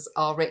letters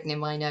are written in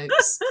my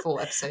notes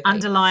for episode 8.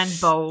 Underlined,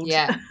 bold.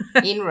 Yeah,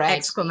 in red.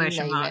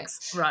 Exclamation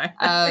marks. Right.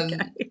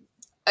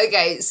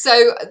 Okay,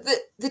 so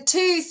the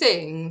two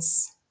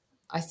things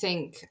I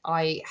think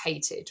I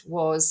hated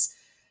was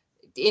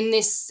in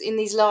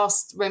these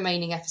last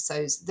remaining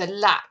episodes, the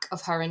lack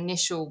of her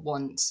initial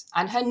want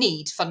and her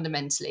need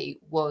fundamentally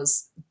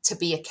was to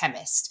be a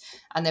chemist,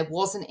 and there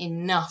wasn't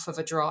enough of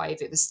a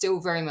drive. It was still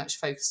very much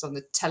focused on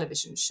the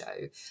television show.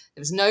 There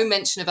was no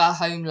mention of our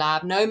home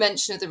lab, no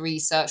mention of the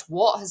research.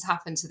 What has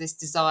happened to this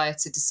desire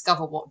to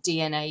discover what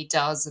DNA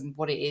does and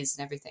what it is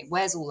and everything?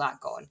 Where's all that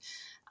gone?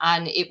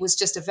 And it was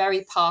just a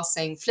very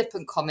passing,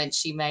 flippant comment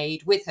she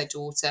made with her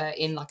daughter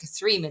in like a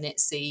 3-minute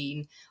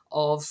scene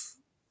of,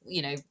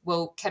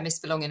 well, chemists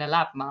belong in a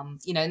lab, mum,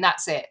 and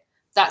that's it.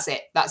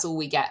 That's all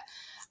we get.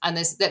 And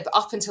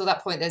up until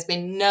that point, there's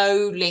been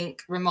no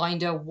link,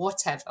 reminder,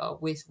 whatever,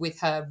 with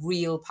her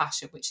real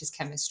passion, which is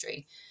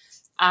chemistry.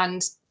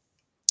 And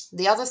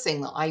the other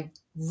thing that I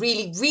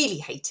really, really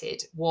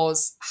hated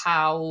was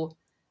how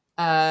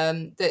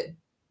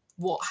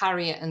what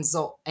Harriet and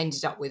Zot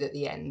ended up with at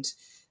the end.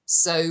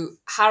 So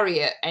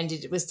Harriet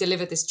was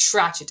delivered this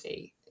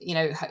tragedy.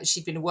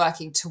 She'd been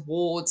working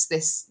towards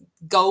this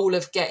goal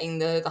of getting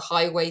the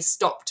highway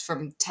stopped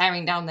from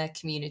tearing down their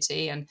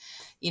community, and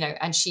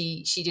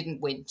she didn't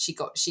win.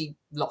 She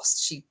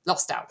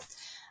lost out.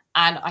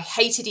 And I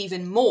hated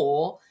even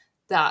more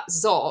that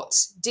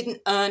Zot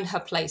didn't earn her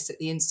place at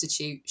the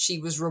Institute. She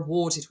was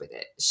rewarded with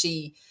it.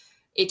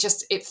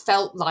 It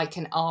felt like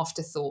an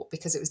afterthought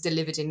because it was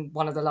delivered in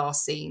one of the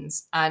last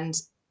scenes, and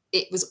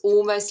it was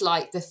almost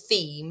like the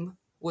theme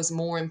was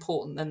more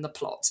important than the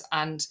plot.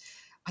 And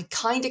I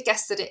kind of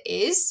guess that it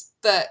is,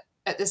 but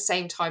at the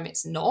same time,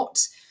 it's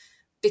not,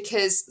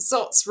 because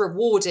Zot's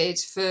rewarded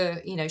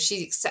for,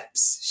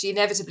 she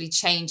inevitably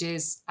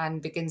changes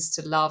and begins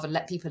to love and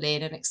let people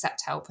in and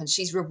accept help, and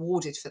she's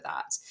rewarded for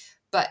that.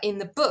 But in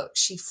the book,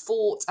 she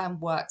fought and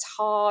worked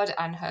hard,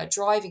 and her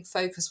driving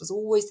focus was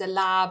always the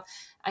lab,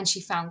 and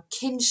she found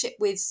kinship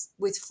with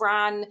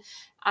Fran.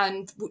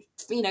 And,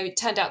 it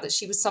turned out that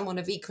she was someone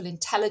of equal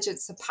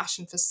intelligence and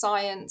passion for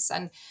science,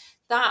 and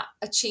that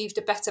achieved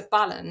a better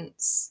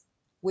balance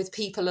with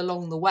people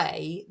along the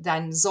way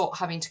than Zot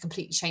having to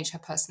completely change her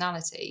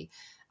personality.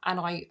 And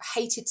I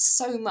hated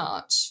so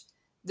much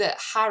that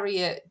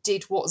Harriet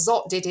did what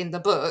Zot did in the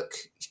book,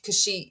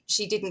 because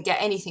she didn't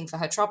get anything for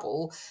her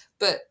trouble,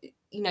 but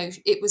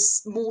it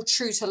was more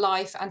true to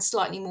life and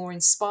slightly more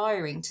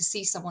inspiring to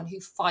see someone who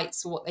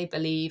fights for what they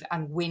believe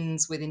and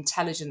wins with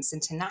intelligence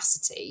and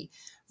tenacity,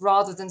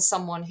 rather than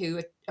someone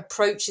who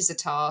approaches a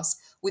task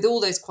with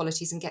all those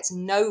qualities and gets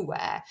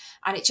nowhere.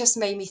 And it just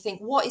made me think,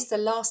 what is the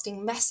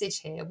lasting message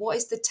here? What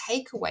is the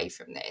takeaway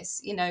from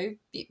this?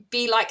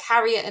 Be like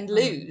Harriet and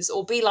lose,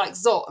 or be like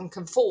Zot and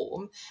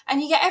conform,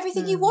 and you get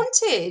everything you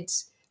wanted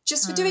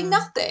just for doing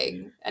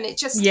nothing. And it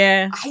just,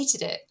 I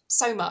hated it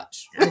so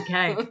much.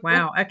 Okay.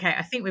 Wow. Okay.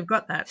 I think we've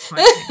got that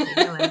quite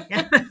really.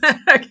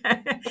 Okay.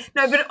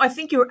 No, but I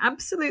think you're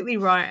absolutely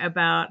right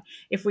about,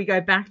 if we go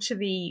back to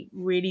the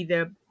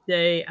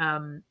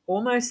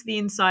almost the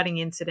inciting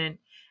incident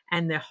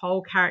and the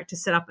whole character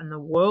setup and the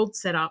world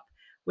setup,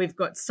 we've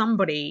got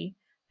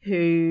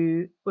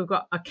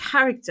a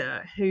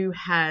character who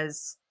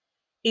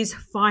is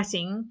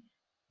fighting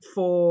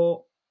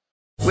for.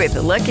 With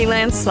the Lucky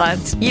Land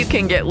Slots, you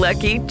can get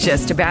lucky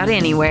just about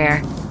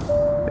anywhere.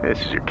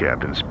 This is your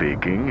captain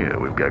speaking.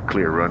 We've got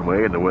clear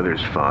runway and the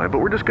weather's fine, but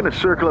we're just going to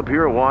circle up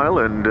here a while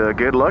and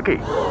get lucky.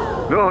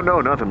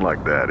 No, nothing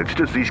like that. It's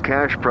just these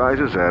cash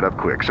prizes add up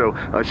quick. So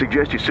I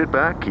suggest you sit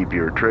back, keep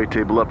your tray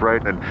table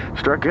upright, and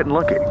start getting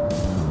lucky.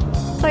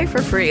 Play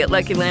for free at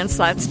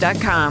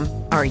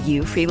LuckyLandSlots.com. Are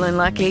you feeling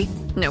lucky?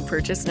 No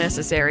purchase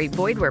necessary.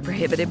 Void where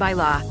prohibited by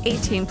law.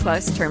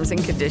 18+ terms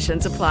and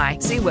conditions apply.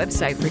 See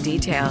website for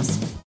details.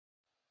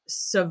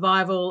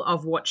 Survival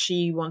of what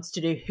she wants to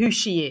do, who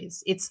she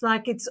is. It's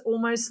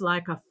almost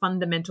like a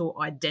fundamental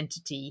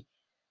identity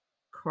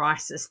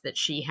crisis that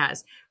she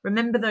has.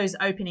 Remember those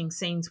opening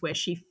scenes where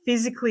she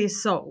physically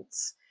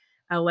assaults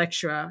a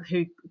lecturer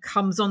who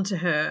comes onto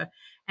her,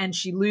 and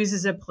she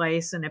loses her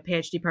place in a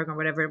PhD program,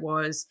 whatever it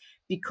was,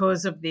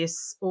 because of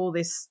all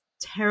this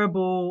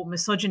terrible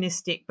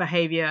misogynistic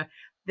behavior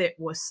that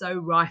was so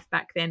rife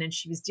back then, and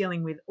she was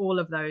dealing with all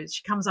of those.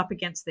 She comes up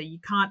against you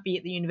can't be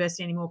at the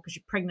university anymore because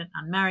you're pregnant,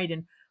 unmarried,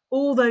 and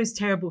all those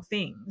terrible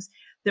things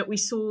that we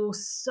saw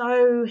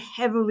so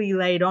heavily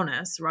laid on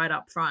us right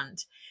up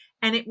front.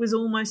 And it was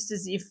almost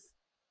as if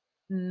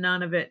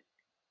none of it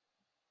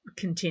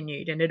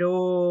continued and it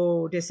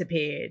all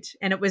disappeared.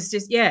 And it was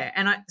just,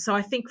 so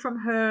I think from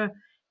her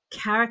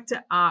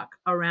character arc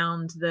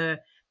around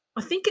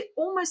I think it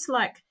almost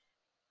like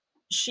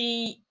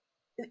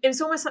it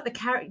was almost like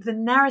the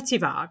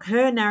narrative arc,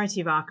 her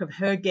narrative arc of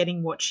her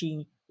getting what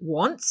she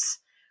wants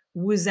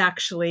was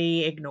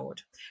actually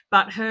ignored.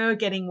 But her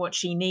getting what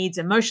she needs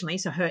emotionally,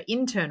 so her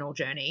internal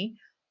journey,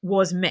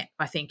 was met,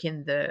 I think,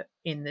 in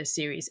the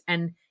series.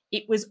 And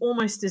it was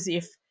almost as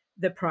if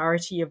the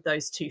priority of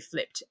those two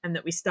flipped, and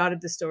that we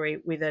started the story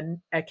with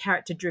a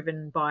character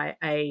driven by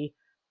a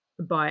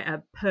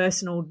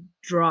personal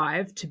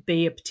drive to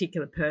be a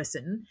particular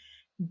person,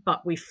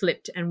 but we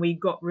flipped, and we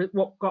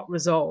what got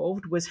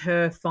resolved was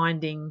her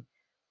finding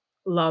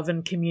love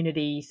and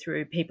community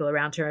through people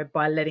around her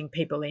by letting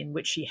people in,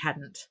 which she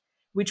hadn't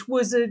which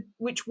was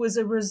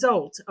a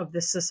result of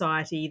the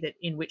society that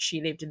in which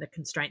she lived and the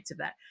constraints of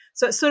that.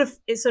 So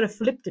it sort of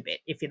flipped a bit,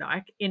 if you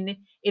like, in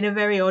a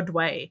very odd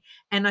way.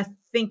 And I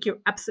think you're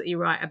absolutely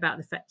right about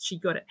the fact she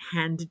got it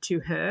handed to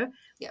her.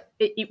 Yep.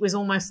 It was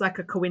almost like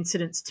a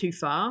coincidence too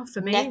far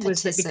for me. Nepotism.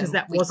 Was that because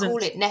that we wasn't...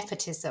 call it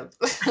nepotism.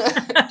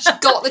 She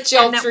got the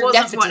job through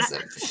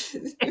nepotism.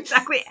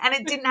 Exactly. And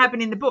it didn't happen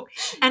in the book.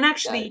 And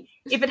actually,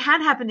 if it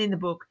had happened in the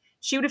book,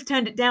 she would have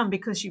turned it down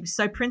because she was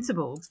so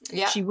principled.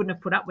 Yeah. She wouldn't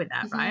have put up with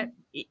that, right?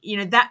 You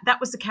know, that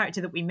was the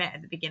character that we met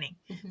at the beginning.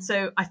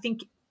 So I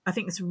think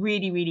it's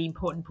really, really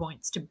important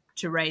points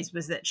to raise,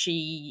 was that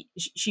she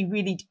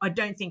really, I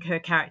don't think her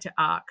character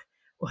arc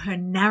or her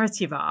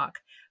narrative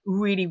arc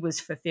really was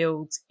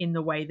fulfilled in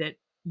the way that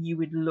you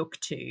would look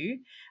to.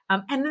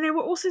 And then there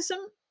were also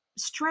some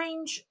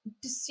strange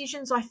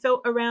decisions I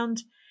felt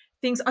around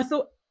things. I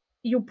thought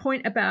your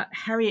point about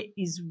Harriet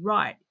is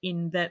right,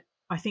 in that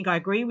I think I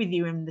agree with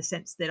you in the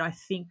sense that I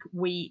think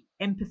we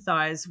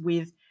empathize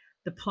with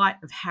the plight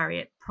of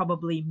Harriet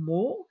probably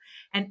more.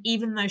 And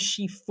even though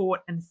she fought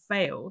and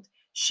failed,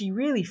 she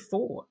really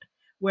fought.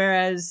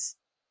 Whereas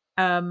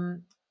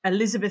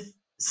Elizabeth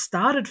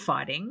started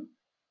fighting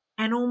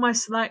and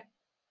almost like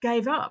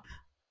gave up.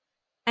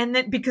 And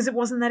then because it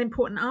wasn't that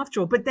important after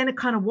all. But then it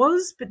kind of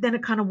was, but then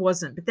it kind of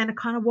wasn't. But then it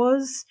kind of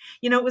was.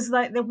 You know, it was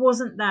like there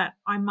wasn't that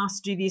I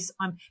must do this.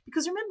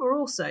 Because remember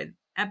also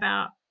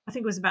about, I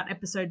think it was about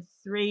episode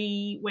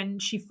 3 when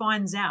she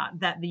finds out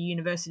that the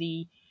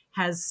university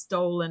has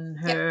stolen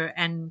her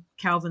and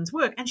Calvin's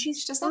work, and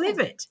she's just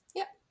livid.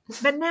 Yeah.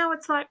 But now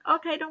it's like,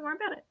 okay, don't worry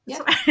about it.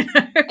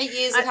 Yeah. 8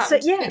 years have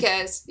happened. Who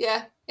cares?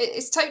 Yeah.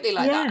 It's totally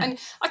like that. And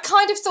I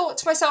kind of thought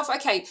to myself,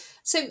 okay,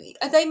 so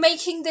are they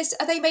making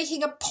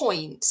a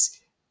point?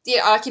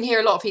 Yeah, I can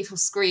hear a lot of people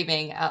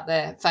screaming at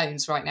their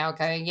phones right now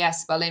going,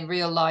 yes, well, in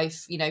real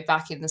life, you know,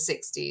 back in the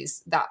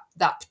 60s,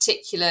 that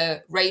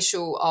particular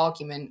racial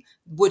argument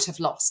would have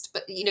lost.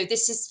 But, you know,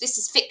 this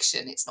is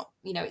fiction. It's not,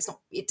 you know,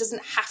 it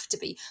doesn't have to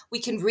be. We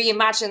can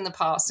reimagine the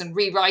past and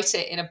rewrite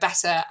it in a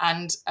better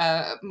and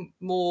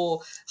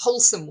more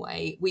wholesome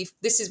way.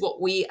 This is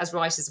what we as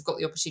writers have got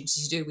the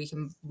opportunity to do. We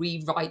can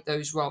rewrite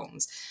those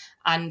wrongs.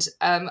 And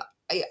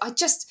I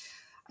just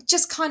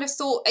kind of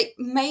thought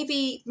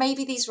maybe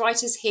these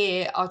writers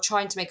here are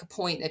trying to make a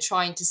point. They're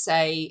trying to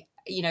say,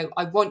 you know,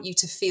 I want you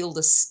to feel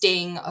the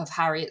sting of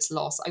Harriet's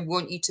loss. I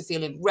want you to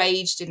feel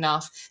enraged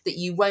enough that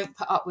you won't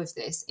put up with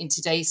this in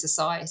today's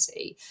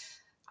society.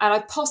 And I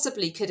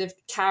possibly could have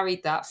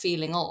carried that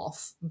feeling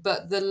off.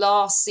 But the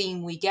last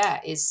scene we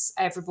get is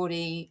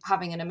everybody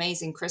having an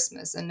amazing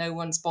Christmas and no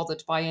one's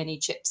bothered by any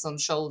chips on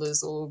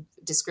shoulders or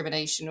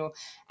discrimination or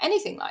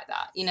anything like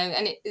that, you know,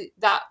 and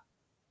that,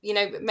 you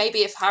know, maybe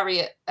if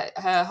Harriet,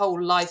 her whole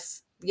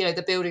life, you know,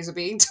 the buildings are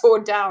being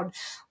torn down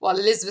while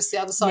Elizabeth's the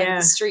other side of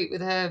the street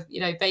with her,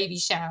 you know, baby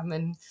sham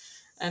and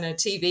a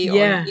TV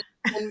on.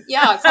 And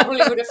I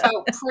probably would have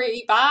felt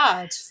pretty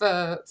bad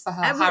for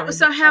her.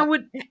 So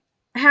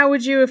how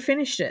would you have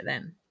finished it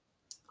then?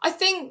 I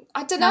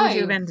don't know. How would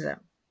you have ended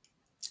up?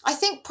 I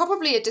think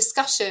probably a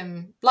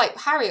discussion like,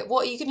 Harriet,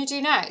 what are you going to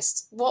do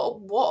next? What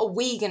are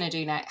we going to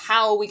do next?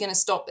 How are we going to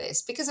stop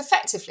this? Because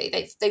effectively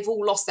they've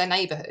all lost their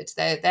neighbourhood.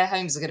 Their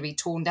homes are going to be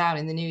torn down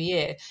in the new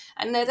year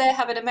and they're there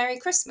having a Merry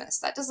Christmas.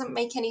 That doesn't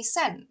make any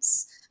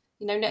sense.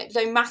 You know,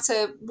 no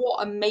matter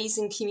what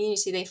amazing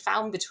community they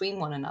found between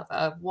one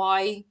another,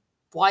 why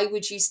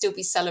would you still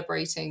be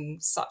celebrating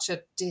such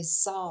a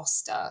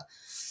disaster?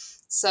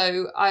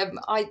 So I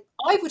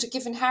would have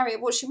given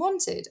Harriet what she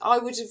wanted. I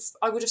would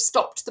have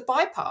stopped the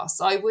bypass.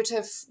 I would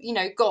have, you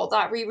know, got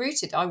that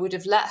rerouted. I would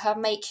have let her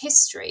make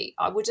history.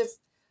 I would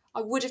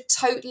have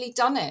totally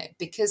done it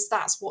because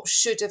that's what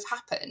should have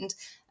happened.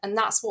 And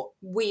that's what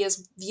we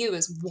as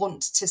viewers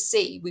want to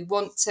see. We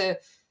want to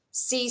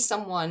see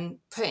someone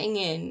putting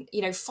in,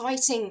 you know,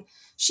 fighting.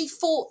 She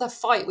fought the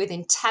fight with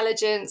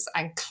intelligence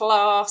and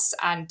class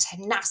and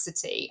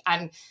tenacity.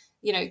 And,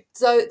 you know,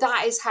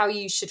 that is how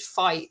you should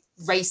fight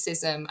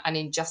racism and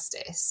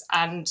injustice.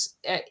 And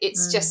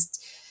it's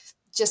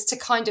just to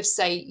kind of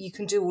say you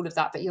can do all of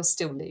that, but you'll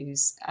still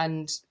lose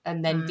and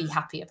then be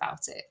happy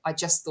about it. I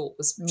just thought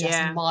was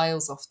just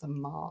miles off the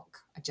mark.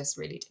 I just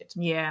really did.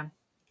 Yeah.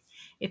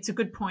 It's a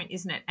good point,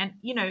 isn't it? And,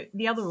 you know,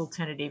 the other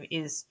alternative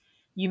is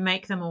you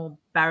make them all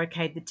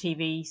barricade the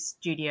TV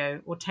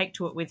studio or take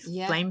to it with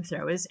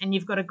flamethrowers, and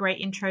you've got a great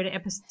intro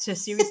to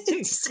series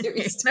 2.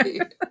 Series 2.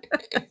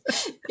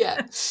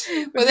 Yeah.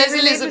 Well, there's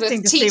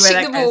Elizabeth teaching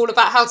them all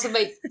about how to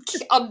make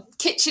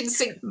kitchen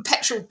sink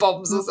petrol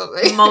bombs or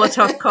something.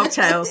 Molotov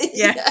cocktails.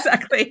 Yeah,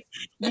 exactly.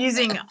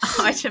 Using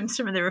items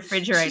from the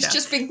refrigerator. She's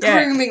just been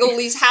grooming all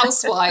these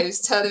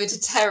housewives, turn them into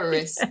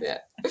terrorists. Yeah.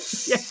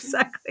 Yeah,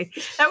 exactly.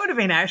 That would have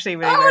been actually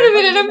really. That would have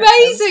been an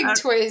amazing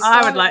twist.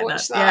 I would like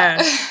that.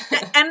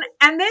 Yeah.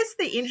 And there's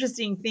the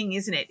interesting thing,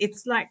 isn't it?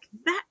 It's like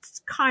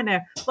that's kind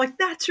of like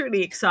that's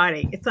really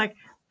exciting. It's like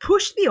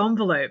push the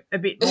envelope a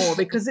bit more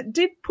because it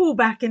did pull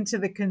back into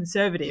the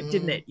conservative,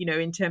 didn't it? You know,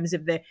 in terms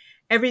of the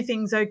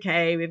everything's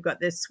okay. We've got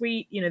this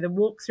sweet, the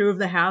walkthrough of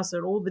the house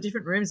and all the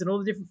different rooms and all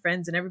the different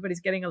friends and everybody's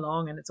getting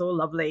along and it's all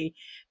lovely.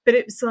 But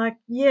it's like,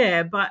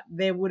 yeah, but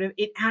it would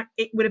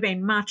have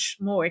been much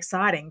more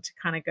exciting to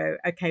kind of go,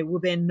 okay,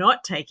 well, they're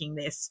not taking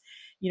this.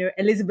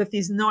 Elizabeth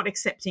is not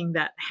accepting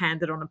that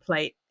handed on a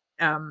plate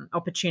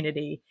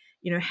opportunity.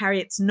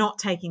 Harriet's not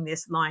taking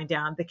this lying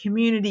down. The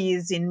community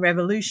is in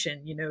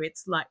revolution.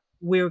 It's like,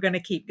 we're going to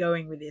keep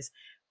going with this.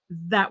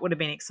 That would have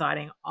been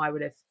exciting, I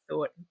would have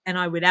thought. And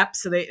I would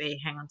absolutely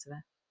hang on to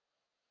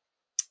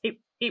that.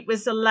 It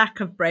was a lack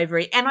of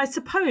bravery. And I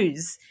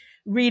suppose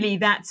really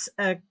that's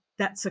a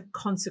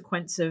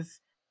consequence of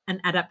an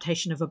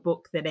adaptation of a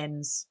book that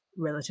ends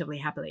relatively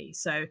happily.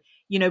 So,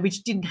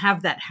 which didn't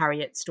have that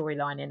Harriet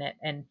storyline in it.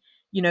 And,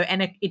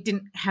 it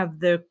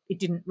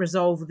didn't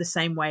resolve the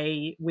same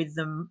way with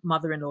the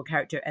mother-in-law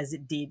character as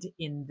it did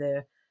in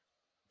the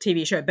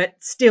TV show, but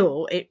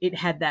still it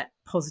had that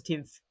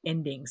positive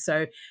ending.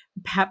 So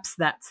perhaps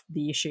that's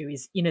the issue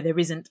is, there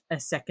isn't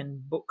a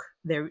second book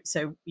there.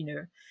 So,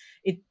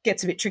 it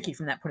gets a bit tricky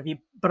from that point of view,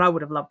 but I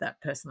would have loved that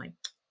personally.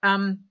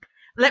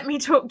 Let me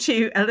talk to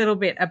you a little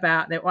bit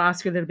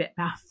ask you a little bit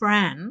about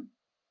Fran.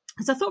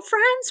 Because I thought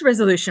Fran's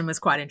resolution was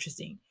quite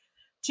interesting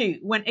too.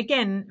 When,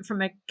 again,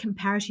 from a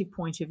comparative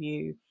point of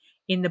view,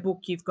 in the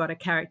book, you've got a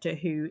character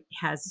who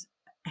has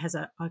I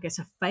guess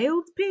a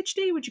failed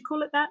PhD, would you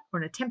call it that? Or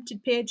an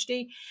attempted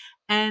PhD,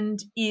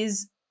 and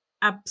is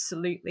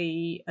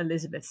absolutely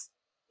Elizabeth's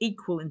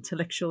equal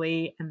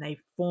intellectually, and they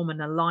form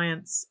an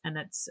alliance and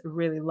it's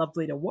really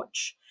lovely to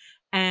watch.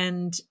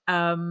 And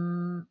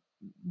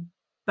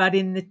but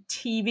in the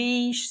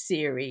TV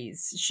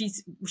series, she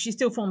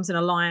still forms an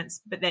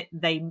alliance, but they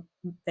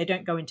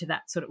don't go into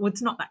that sort of,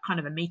 it's not that kind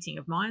of a meeting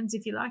of minds,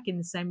 if you like, in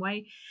the same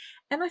way.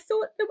 And I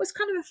thought it was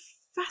kind of a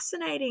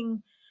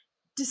fascinating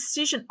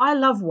decision. I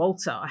love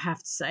Walter, I have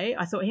to say.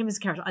 I thought him as a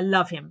character, I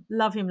love him.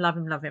 But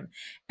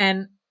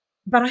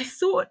I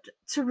thought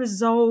to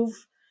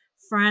resolve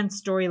Fran's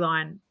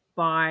storyline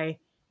by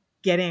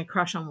getting a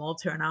crush on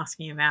Walter and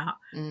asking him out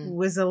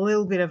was a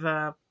little bit of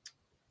a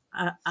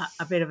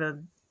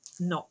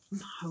not,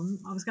 I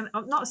was going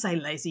to not say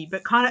lazy,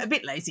 but kind of a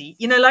bit lazy,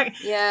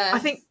 I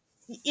think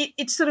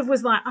it sort of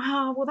was like,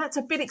 well, that's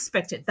a bit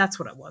expected. That's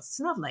what it was. It's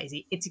not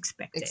lazy. It's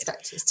expected. It's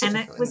typical,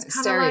 and it was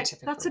kind of like,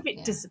 that's a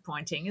bit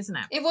disappointing, isn't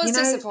it? It was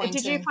disappointing.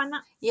 Did you find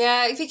that?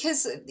 Yeah,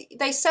 because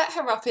they set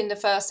her up in the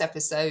first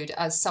episode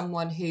as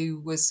someone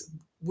who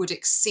would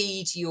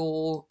exceed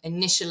your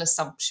initial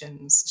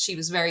assumptions. She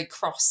was very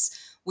cross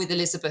with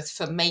Elizabeth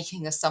for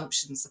making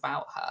assumptions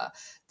about her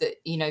that,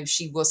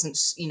 she wasn't,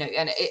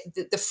 and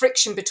the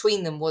friction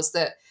between them was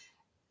that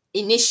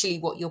initially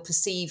what you're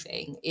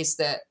perceiving is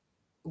that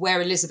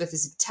where Elizabeth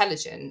is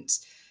intelligent,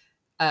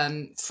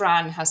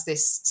 Fran has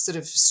this sort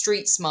of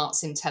street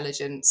smarts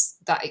intelligence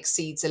that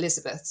exceeds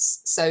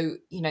Elizabeth's. So,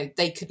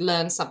 they could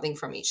learn something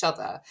from each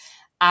other.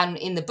 And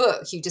in the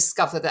book, you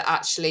discover that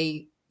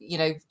actually,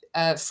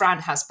 Fran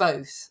has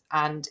both.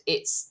 And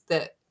it's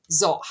that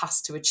Zot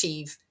has to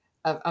achieve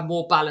a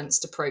more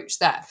balanced approach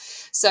there.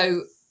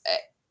 So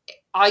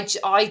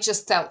I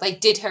just felt they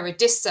did her a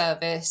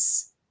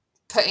disservice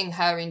putting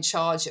her in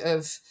charge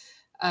of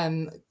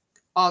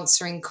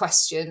answering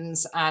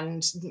questions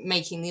and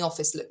making the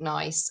office look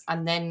nice,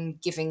 and then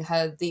giving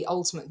her the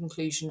ultimate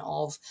conclusion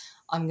of,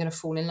 I'm going to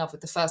fall in love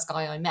with the first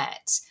guy I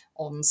met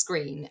on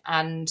screen.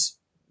 And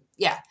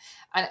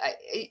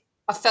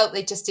I felt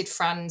they just did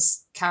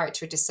Fran's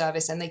character a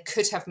disservice, and they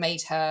could have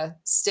made her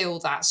still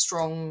that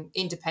strong,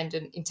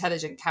 independent,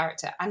 intelligent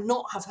character and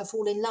not have her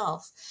fall in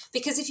love.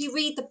 Because if you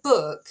read the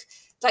book,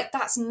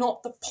 that's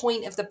not the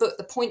point of the book.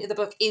 The point of the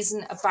book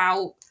isn't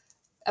about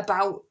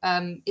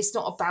it's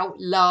not about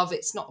love.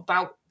 It's not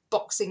about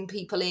boxing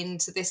people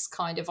into this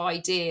kind of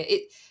idea.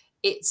 It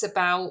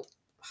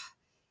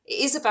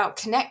is about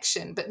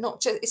connection, but not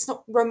just, it's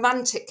not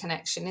romantic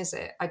connection, is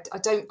it? I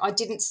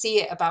didn't see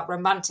it about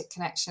romantic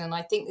connection. And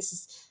I think this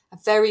is a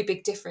very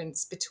big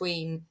difference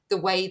between the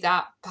way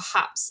that,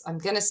 perhaps, I'm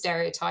going to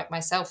stereotype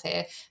myself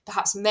here,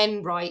 perhaps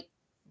men write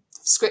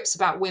scripts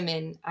about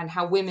women and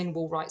how women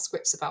will write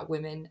scripts about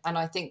women. And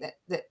I think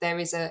that there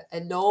is a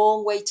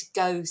long way to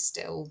go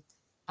still.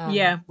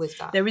 With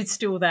that, there is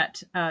still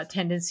that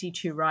tendency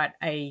to write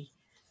the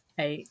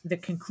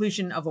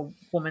conclusion of a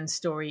woman's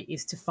story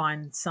is to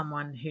find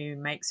someone who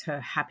makes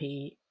her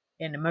happy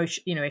in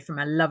emotion, from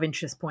a love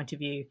interest point of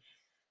view,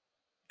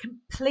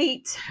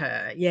 complete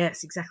her.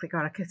 Yes, exactly.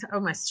 God, I was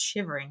almost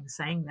shivering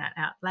saying that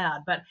out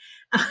loud, but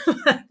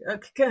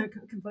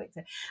complete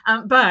her.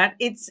 But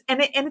it's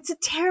a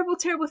terrible,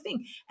 terrible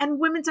thing. And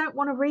women don't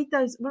want to read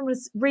those. Women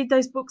read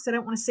those books. They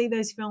don't want to see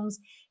those films.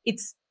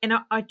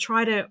 I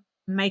try to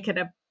make it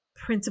a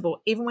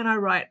principle, even when I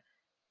write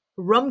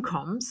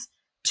rom-coms,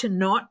 to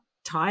not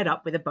tie it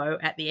up with a bow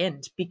at the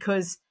end,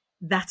 because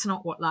that's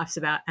not what life's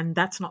about, and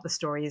that's not the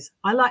story is.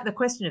 I like the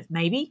question of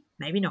maybe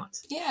not.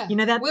 Yeah,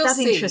 that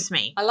interests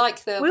me. I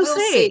like the we'll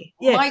see.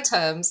 Yeah. My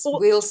terms,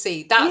 we'll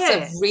see.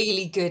 That's a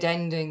really good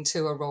ending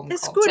to a rom-com.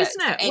 It's good,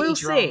 isn't it? We'll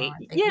see.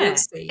 Yeah, we'll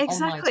see,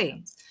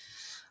 exactly.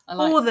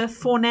 or the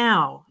for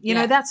now. You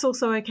know, Yeah. that's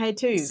also okay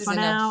too. This is For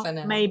enough now, for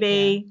now,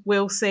 maybe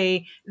we'll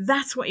see.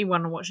 That's what you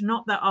want to watch,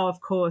 not that. Oh,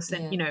 of course,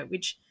 and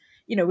which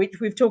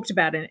we've talked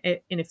about in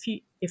a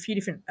few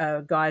different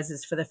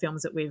guises for the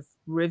films that we've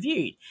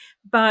reviewed.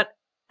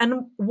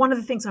 And one of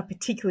the things I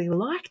particularly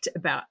liked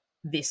about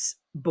this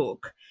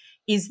book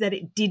is that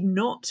it did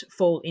not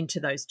fall into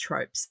those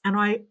tropes. And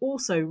I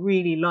also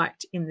really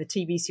liked in the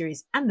TV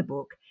series and the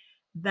book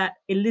that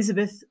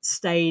Elizabeth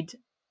stayed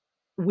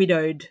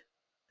widowed,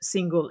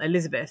 single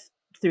Elizabeth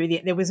through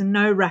there was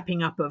no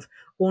wrapping up of,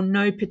 or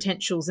no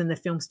potentials in the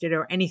film studio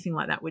or anything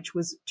like that, which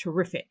was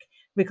terrific,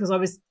 because I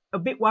was a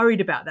bit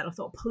worried about that. I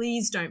thought,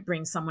 please don't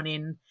bring someone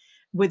in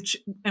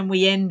and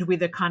we end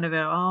with a kind of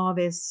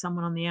there's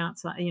someone on the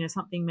outside,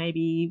 something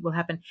maybe will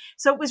happen.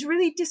 So it was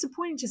really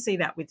disappointing to see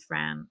that with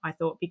Fran, I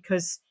thought,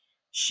 because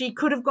she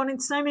could have gone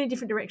in so many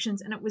different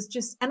directions, and it was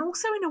just, and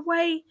also in a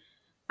way,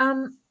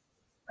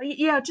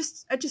 I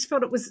just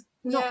felt it was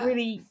not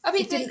really. I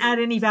mean, it didn't add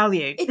any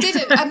value. It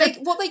didn't. And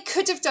what they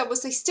could have done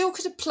was they still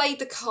could have played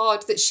the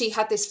card that she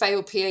had this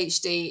failed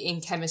PhD in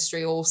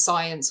chemistry or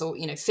science or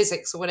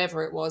physics or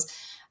whatever it was.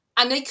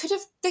 And they could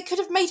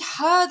have made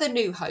her the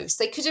new host.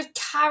 They could have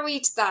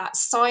carried that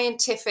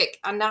scientific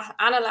and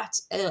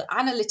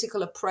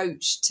analytical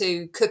approach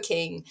to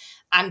cooking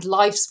and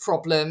life's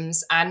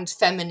problems and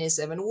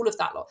feminism and all of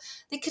that lot.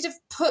 They could have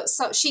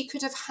she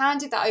could have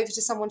handed that over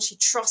to someone she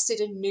trusted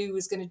and knew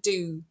was going to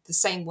do the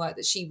same work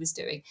that she was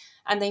doing.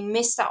 And they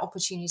missed that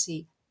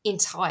opportunity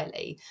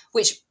entirely,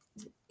 which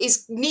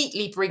is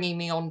neatly bringing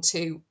me on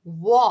to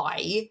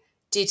why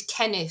did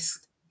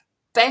Kenneth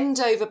bend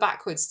over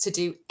backwards to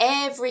do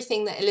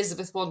everything that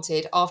Elizabeth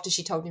wanted after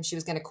she told him she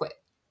was going to quit.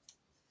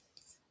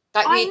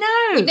 I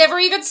know. We'd never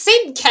even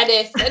seen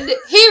Kenneth. And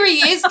here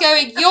he is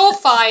going, you're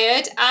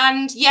fired.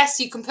 And yes,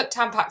 you can put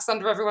Tampax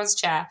under everyone's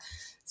chair.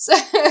 So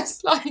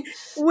it's like,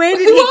 where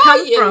did he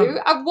come from?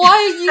 And why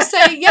are you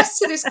saying yes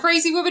to this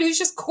crazy woman who's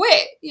just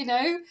quit?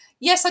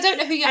 Yes, I don't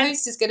know who your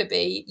host is going to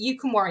be. You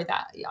can worry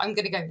that. I'm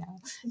going to go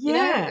now.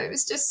 Yeah, it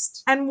was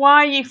just. And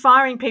why are you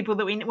firing people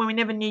when we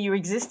never knew you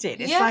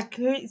existed? It's like,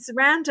 it's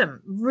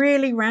random,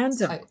 really random.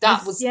 So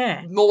that was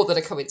more than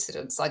a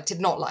coincidence. I did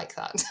not like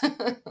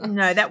that.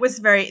 No, that was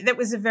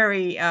a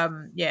very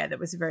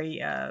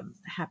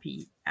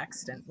happy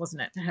accident,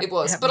 wasn't it? It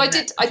was, but I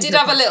did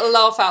have a little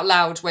laugh out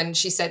loud when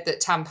she said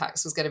that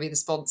Tampax was going to be the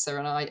sponsor,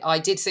 and I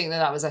did think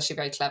that was actually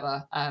very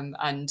clever.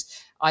 And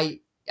I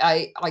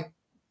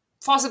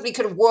possibly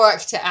could have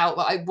worked it out,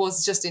 but I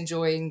was just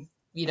enjoying,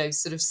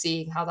 sort of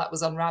seeing how that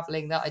was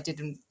unraveling. That I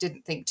didn't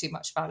think too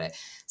much about it.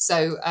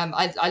 So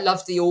I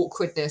loved the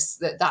awkwardness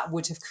that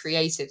would have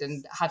created,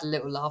 and had a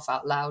little laugh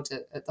out loud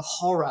at the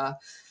horror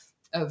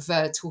of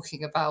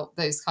talking about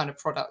those kind of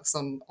products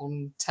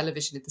on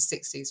television in the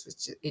 60s,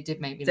 which it did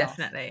make me laugh.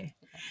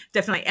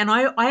 Definitely. And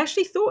I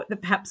actually thought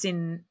that perhaps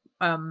in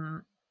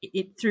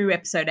through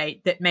episode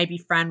 8 that maybe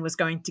Fran was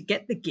going to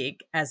get the gig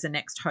as the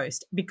next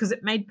host, because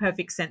it made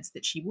perfect sense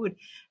that she would.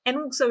 And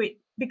also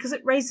because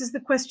it raises the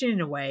question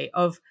in a way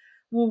of,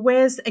 well,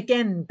 where's,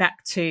 again,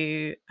 back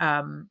to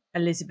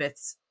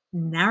Elizabeth's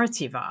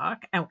narrative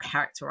arc, our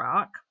character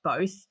arc,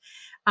 both.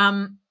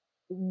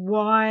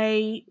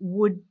 Why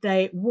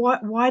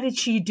did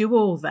she do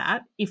all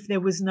that if there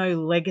was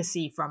no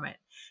legacy from it?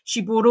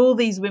 She brought all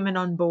these women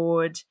on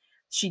board.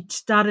 She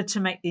started to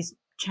make these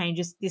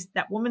changes.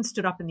 That woman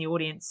stood up in the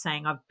audience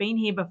saying, I've been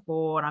here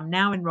before and I'm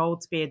now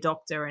enrolled to be a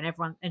doctor,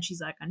 and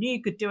she's like, I knew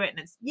you could do it. And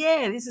it's,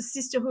 this is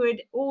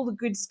sisterhood, all the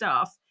good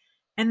stuff.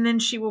 And then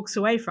she walks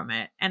away from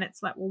it. And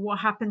it's like, well, what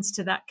happens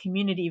to that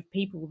community of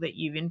people that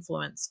you've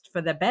influenced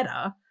for the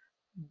better?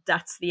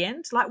 That's the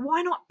end. Like,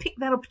 why not pick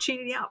that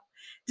opportunity up?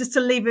 Just to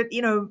leave it,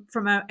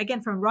 from a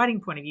writing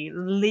point of view,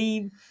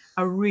 leave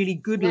a really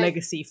good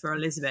legacy for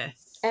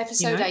Elizabeth.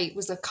 Episode 8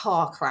 was a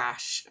car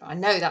crash. I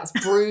know that's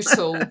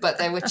brutal, but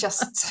there were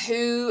just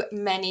too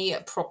many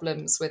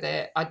problems with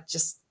it.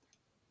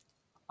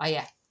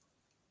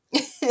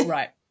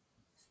 Right.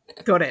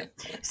 Got it.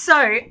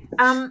 So,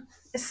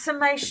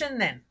 summation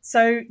then.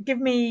 So give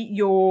me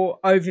your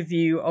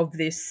overview of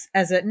this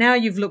now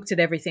you've looked at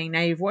everything.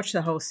 Now you've watched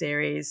the whole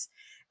series.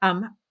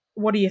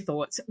 What are your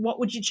thoughts? What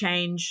would you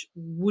change?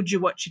 Would you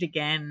watch it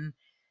again?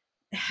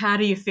 How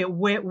do you feel?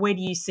 Where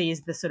do you see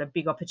as the sort of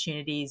big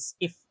opportunities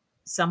if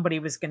somebody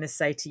was going to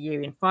say to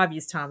you, in 5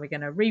 years' time, we're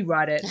going to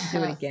rewrite it,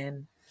 do it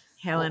again?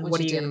 Helen,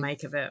 what are you going to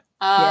make of it?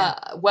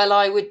 Well,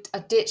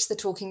 I'd ditch the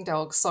talking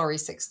dog. Sorry,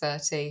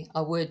 6:30.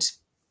 I would,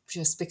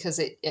 just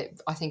because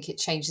I think it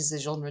changes the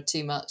genre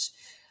too much.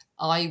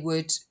 I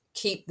would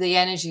keep the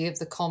energy of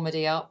the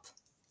comedy up.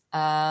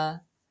 I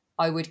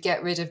would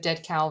get rid of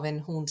Dead Calvin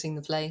haunting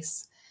the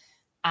place.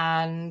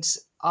 And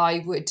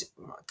I would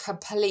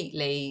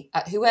completely,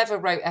 whoever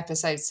wrote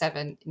episode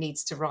 7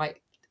 needs to write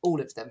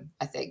all of them,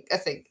 I think,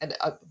 and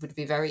I would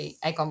be very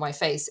egg on my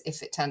face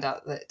if it turned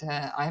out that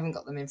I haven't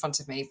got them in front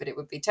of me, but it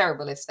would be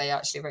terrible if they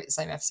actually wrote the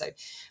same episode.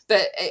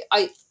 But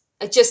I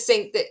just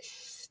think that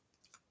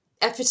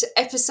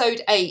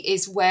episode 8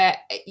 is where,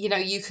 you know,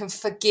 you can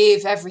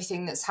forgive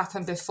everything that's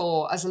happened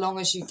before as long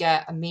as you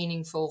get a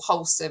meaningful,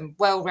 wholesome,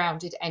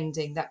 well-rounded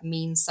ending that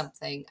means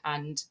something,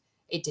 and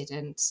it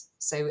didn't.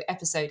 So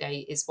episode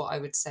 8 is what I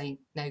would say,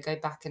 no, go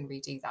back and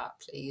redo that,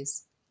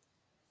 please.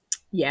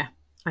 Yeah,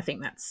 I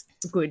think that's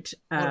good.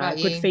 What about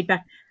good you?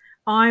 feedback.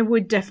 I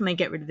would definitely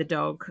get rid of the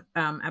dog.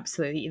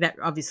 Absolutely. That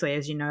obviously,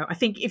 as you know, I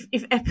think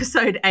if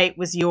episode 8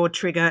 was your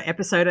trigger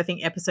episode, I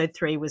think episode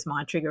 3 was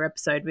my trigger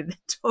episode with the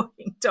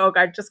talking dog.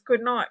 I just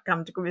could not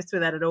come to grips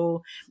with that at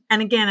all.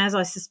 And again, as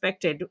I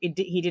suspected,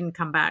 he didn't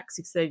come back.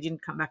 6:30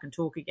 didn't come back and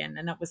talk again,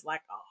 and that was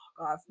like,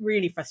 oh god,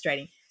 really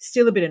frustrating.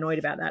 Still a bit annoyed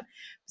about that.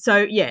 So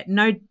yeah,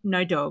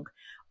 no dog.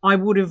 I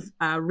would have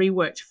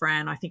reworked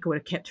Fran. I think I would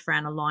have kept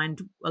Fran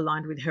aligned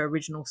with her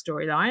original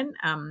storyline.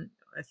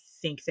 I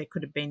think there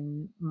could have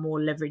been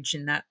more leverage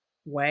in that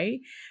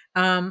way.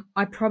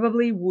 I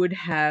probably would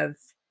have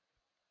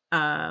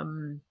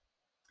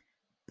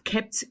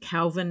kept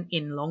Calvin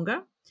in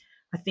longer.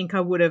 I think I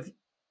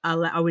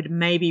would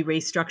maybe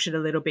restructured a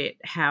little bit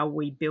how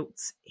we built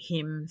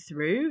him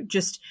through,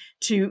 just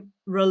to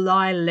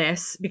rely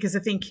less, because I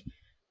think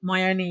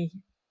my only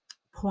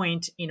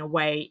point in a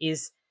way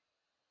is,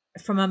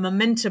 from a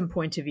momentum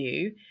point of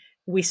view,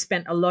 we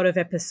spent a lot of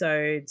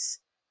episodes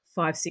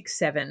 5, 6,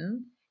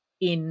 7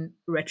 in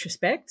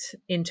retrospect,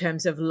 in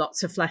terms of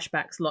lots of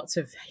flashbacks, lots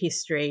of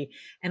history,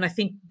 and I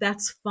think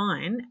that's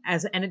fine.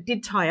 And it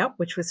did tie up,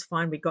 which was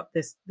fine. We got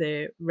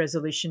the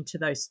resolution to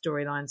those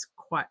storylines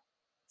quite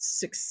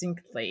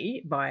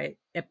succinctly by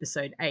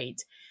episode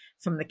 8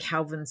 from the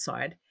Calvin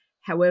side.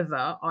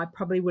 However, I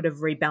probably would have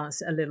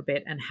rebalanced it a little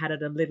bit and had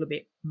it a little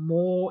bit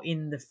more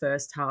in the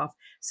first half,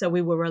 so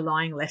we were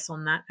relying less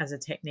on that as a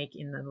technique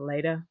in the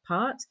later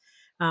part.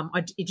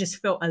 It just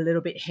felt a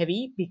little bit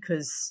heavy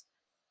because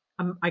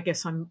I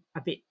guess I'm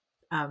a bit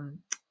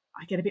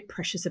I get a bit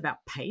precious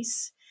about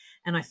pace,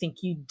 and I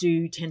think you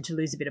do tend to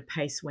lose a bit of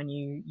pace when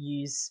you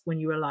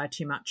rely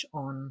too much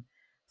on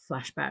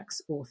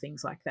flashbacks or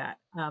things like that.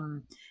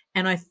 And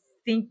I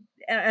think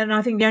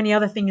the only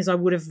other thing is I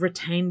would have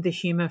retained the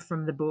humor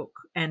from the book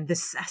and the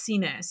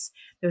sassiness.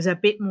 There was a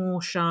bit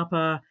more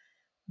sharper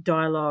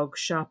dialogue,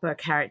 sharper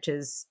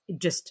characters.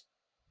 Just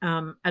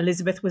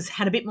Elizabeth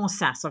had a bit more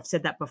sass. I've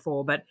said that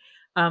before, but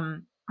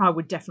I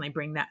would definitely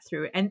bring that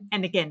through. And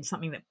again,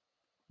 something that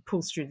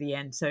pulls through the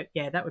end. So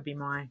yeah, that would be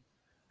my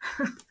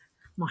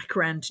my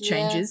grand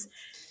changes. Yeah.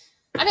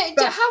 And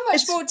how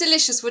much more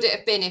delicious would it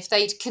have been if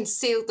they'd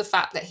concealed the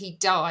fact that he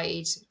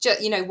died,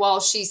 you know, while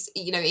she's,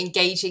 you know,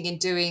 engaging in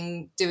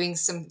doing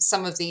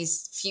some of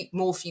these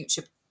more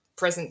future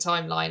present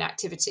timeline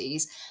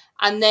activities,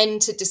 and then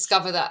to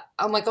discover that,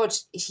 oh my God,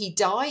 he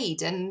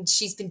died and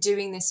she's been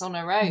doing this on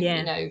her own,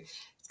 you know,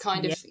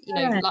 kind of, you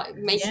know, like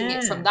making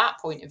it from that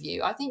point of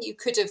view. I think you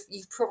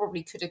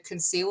probably could have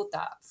concealed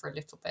that for a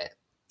little bit.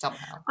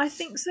 Somehow. I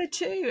think so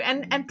too,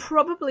 and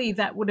probably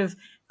that would have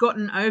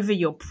gotten over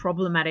your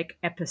problematic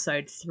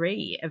episode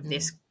 3 of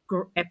this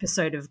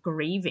episode of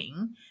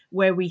grieving,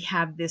 where we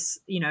have this,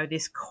 you know,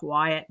 this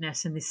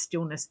quietness and this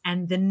stillness,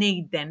 and the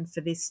need then for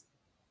this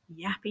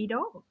yappy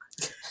dog,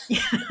 you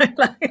know,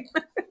 like,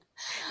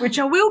 which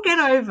I will get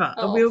over.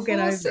 I will get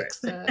over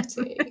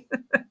 6:30.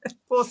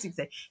 Poor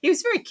 6:30. He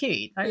was very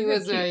cute. He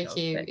was very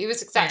cute. He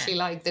was exactly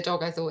like the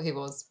dog I thought he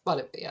was. Well,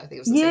 I think it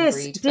was the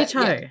same breed.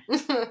 Ditto.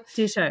 Yeah.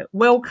 Ditto.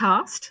 Well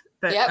cast.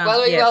 But,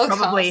 well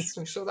probably, cast.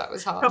 I'm sure that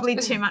was hard. Probably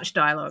too much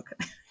dialogue.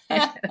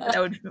 That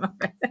would be my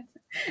favorite.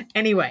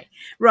 Anyway,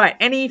 right.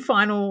 Any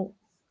final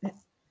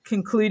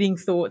concluding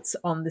thoughts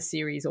on the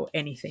series or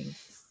anything?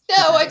 No,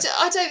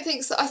 I don't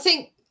think so. I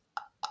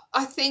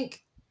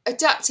think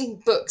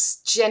adapting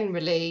books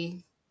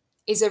generally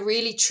is a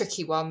really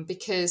tricky one,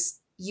 because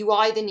you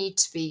either need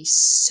to be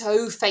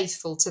so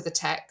faithful to the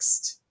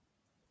text,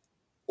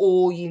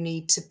 or you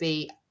need to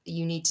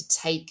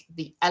take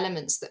the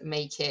elements that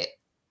make it,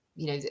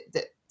 you know,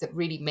 that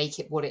really make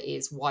it what it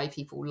is, why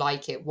people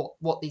like it,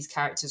 what these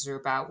characters are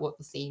about, what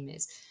the theme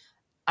is,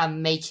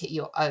 and make it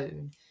your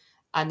own.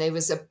 And there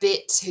was a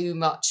bit too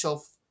much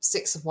of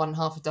 6 of one,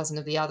 half a dozen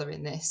of the other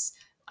in this.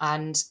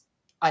 And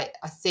I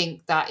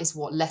think that is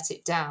what let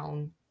it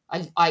down.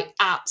 I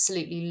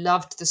absolutely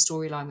loved the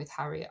storyline with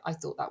Harriet. I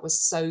thought that was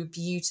so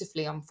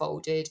beautifully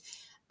unfolded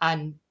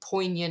and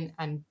poignant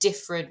and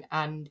different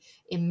and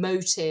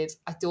emotive.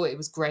 I thought it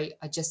was great.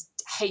 I just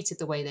hated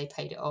the way they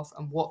paid it off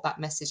and what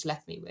that message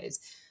left me with.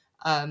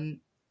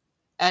 And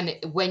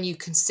when you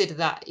consider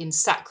that in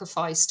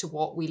sacrifice to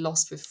what we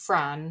lost with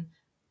Fran,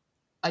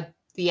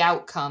 the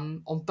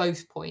outcome on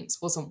both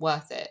points wasn't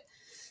worth it.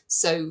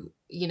 So,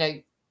 you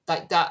know,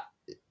 like that,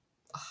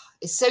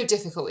 it's so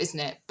difficult, isn't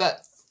it?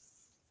 But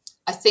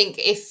I think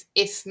if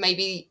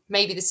maybe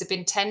this had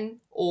been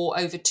 10 or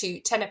over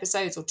 10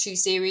 episodes or 2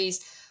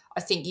 series, I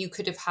think you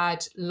could have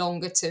had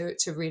longer to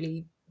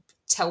really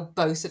tell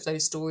both of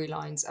those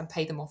storylines and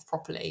pay them off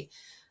properly,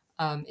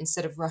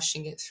 instead of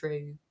rushing it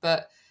through.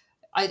 But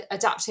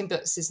adapting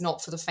books is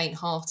not for the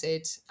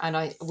faint-hearted,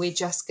 and we're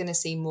just going to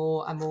see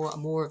more and more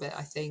and more of it,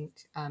 I think,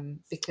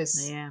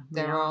 because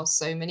there are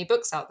so many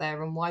books out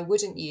there, and why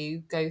wouldn't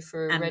you go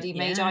for a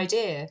ready-made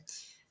idea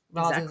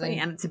rather than...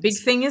 And it's a big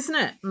thing, isn't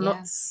it?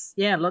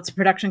 Yeah. Lots of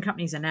production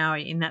companies are now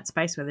in that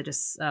space where they're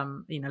just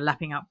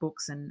lapping up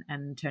books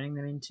and turning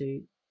them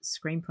into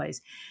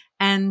screenplays.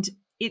 And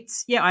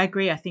it's I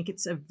agree. I think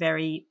it's a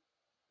very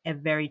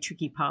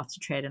tricky path to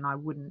tread, and I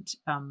wouldn't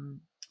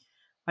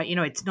but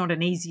it's not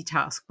an easy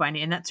task by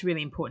any, and that's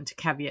really important to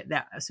caveat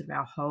that sort of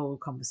our whole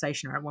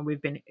conversation around when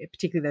we've been,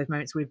 particularly those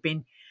moments we've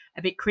been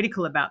a bit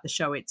critical about the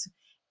show. It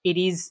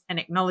is an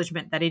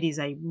acknowledgement that it is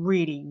a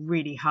really,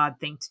 really hard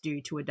thing to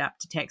do, to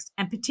adapt to text,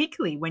 and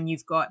particularly when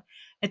you've got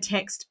a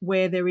text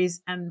where there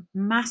is a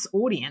mass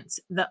audience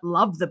that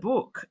love the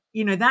book.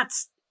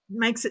 That's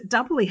makes it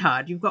doubly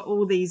hard. You've got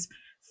all these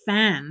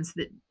fans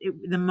that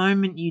the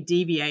moment you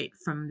deviate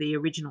from the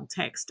original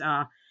text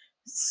are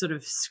sort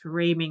of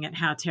screaming at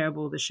how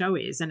terrible the show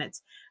is, and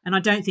I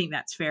don't think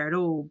that's fair at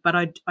all. But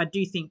I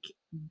do think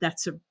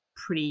that's a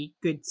pretty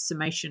good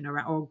summation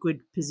or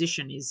good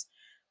position, is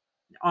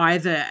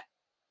either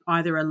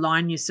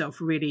align yourself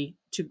really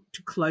to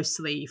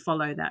closely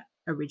follow that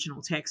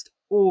original text,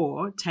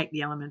 or take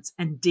the elements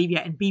and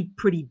deviate and be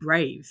pretty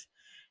brave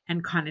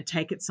and kind of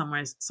take it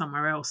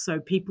somewhere else, so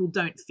people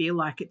don't feel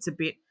like it's a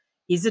bit.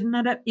 Is it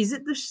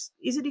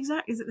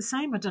the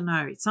same? I don't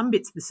know. Some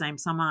bits the same,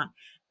 some aren't,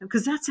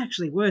 because that's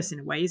actually worse in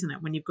a way, isn't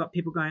it? When you've got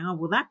people going, oh,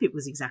 well, that bit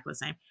was exactly the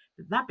same,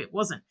 but that bit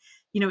wasn't.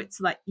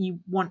 It's like you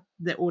want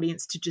the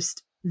audience to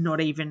just not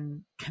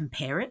even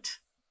compare it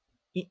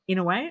in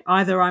a way.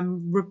 Either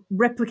I'm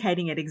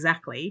replicating it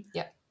exactly,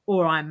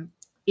 or I'm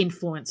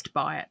influenced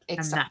by it,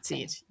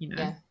 exactly. And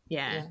that's it.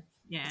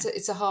 Yeah.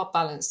 It's a hard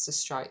balance to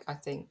strike, I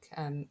think.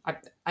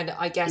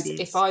 I guess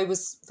if I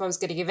was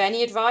going to give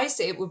any advice,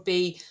 it would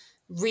be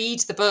read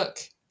the book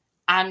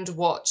and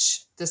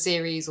watch the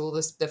series or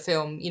the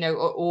film,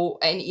 or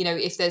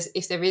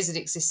if there is an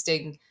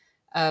existing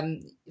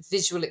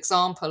visual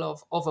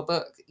example of a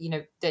book,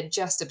 then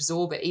just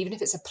absorb it. Even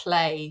if it's a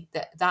play,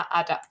 that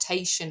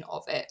adaptation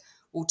of it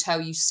will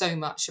tell you so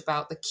much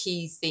about the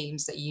key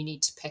themes that you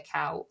need to pick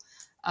out.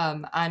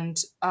 And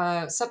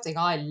something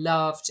I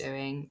love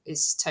doing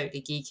is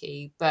totally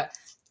geeky, but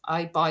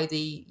I buy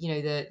the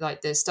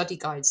study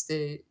guides,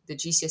 the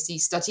GCSE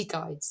study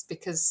guides,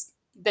 because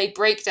they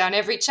break down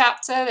every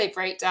chapter, they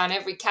break down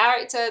every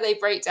character, they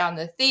break down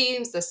the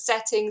themes, the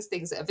settings,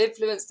 things that have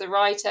influenced the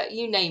writer,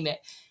 you name it.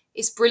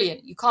 It's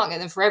brilliant. You can't get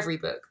them for every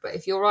book, but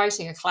if you're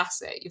writing a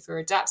classic, if you're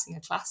adapting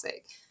a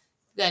classic,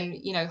 then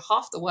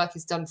half the work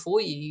is done for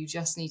you. You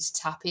just need to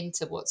tap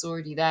into what's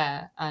already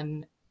there,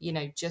 and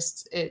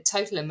just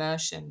total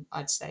immersion,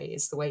 I'd say,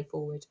 is the way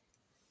forward.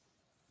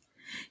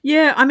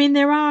 Yeah, I mean,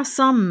 there are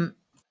some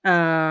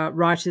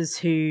writers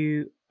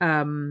who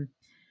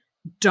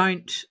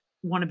don't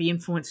want to be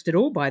influenced at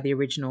all by the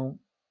original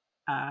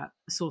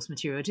source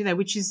material, do they?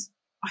 Which is,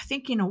 I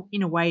think, in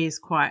a way, is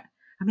quite.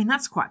 I mean,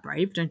 that's quite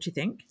brave, don't you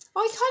think?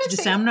 I kind of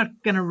just say, I'm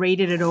not going to read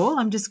it at all.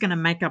 I'm just going to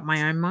make up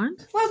my own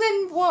mind. Well,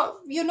 then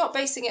what? You're not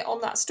basing it on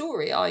that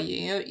story, are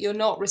you? You're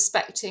not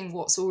respecting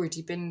what's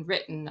already been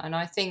written. And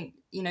I think,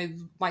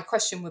 my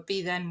question would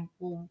be then,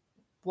 well,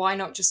 why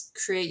not just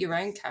create your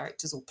own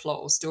characters or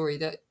plot or story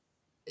that,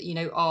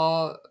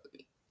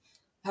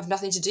 have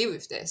nothing to do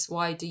with this?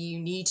 Why do you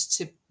need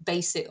to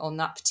base it on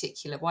that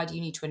particular? Why do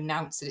you need to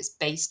announce that it's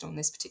based on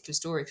this particular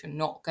story if you're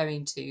not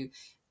going to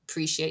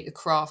appreciate the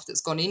craft that's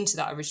gone into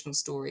that original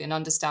story and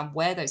understand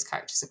where those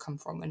characters have come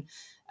from,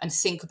 and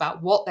think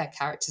about what their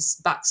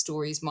characters'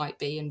 backstories might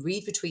be, and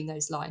read between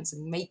those lines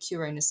and make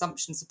your own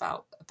assumptions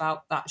about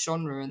that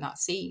genre and that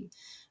theme?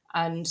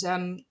 And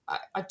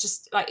I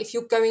just, like, if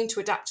you're going to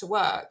adapt a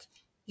work,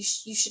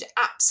 you should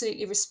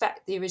absolutely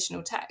respect the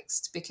original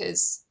text,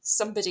 because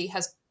somebody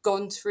has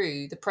gone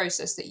through the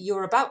process that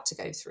you're about to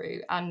go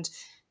through, and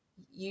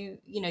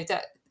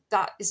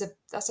that's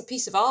a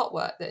piece of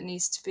artwork that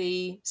needs to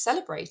be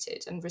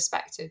celebrated and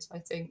respected, I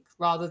think,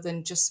 rather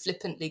than just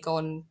flippantly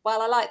gone,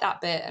 well, I like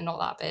that bit and not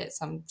that bit,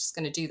 so I'm just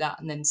going to do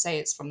that and then say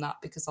it's from that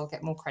because I'll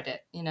get more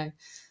credit. I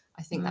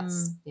think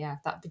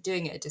that'd be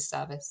doing it a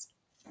disservice.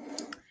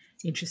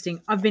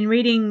 Interesting. I've been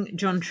reading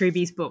John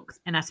Truby's book,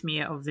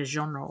 Anatomy of the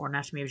Genre, or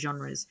Anatomy of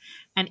Genres,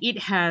 and it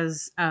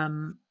has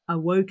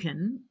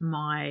awoken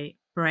my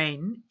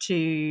brain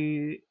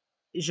to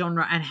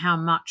genre and how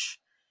much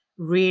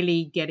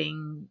really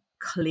getting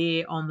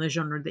clear on the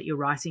genre that you're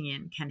writing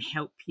in can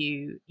help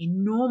you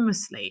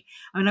enormously.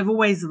 I mean, I've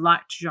always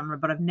liked genre,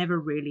 but I've never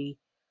really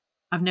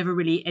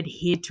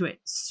adhered to it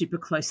super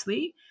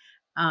closely.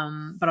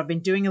 But I've been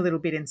doing a little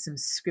bit in some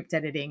script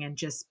editing and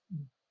just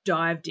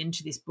dived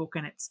into this book,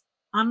 and it's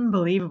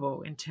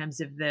unbelievable in terms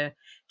of the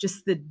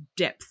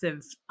depth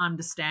of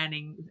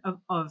understanding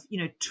of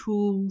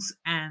tools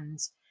and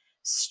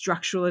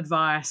structural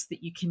advice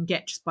that you can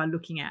get just by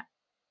looking at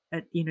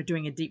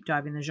doing a deep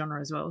dive in the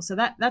genre as well. So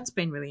that's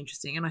been really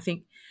interesting, and I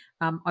think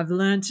I've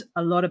learned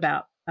a lot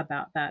about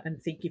that, and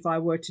think if I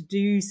were to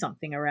do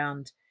something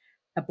around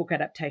a book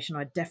adaptation,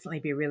 I'd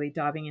definitely be really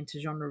diving into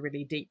genre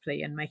really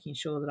deeply and making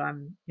sure that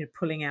I'm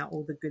pulling out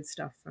all the good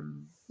stuff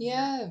from.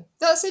 Yeah,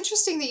 that's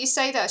interesting that you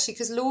say that, actually,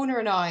 because Lorna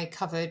and I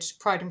covered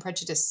Pride and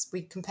Prejudice.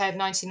 We compared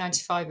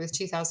 1995 with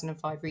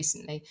 2005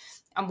 recently.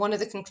 And one of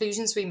the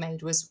conclusions we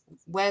made was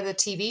where the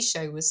TV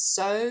show was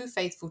so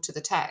faithful to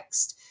the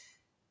text,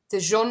 the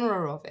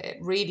genre of it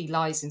really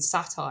lies in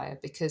satire,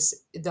 because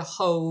the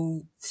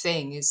whole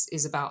thing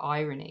is about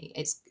irony.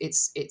 It's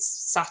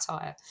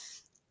satire.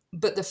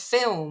 But the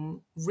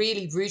film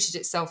really rooted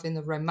itself in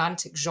the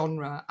romantic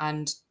genre,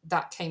 and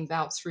that came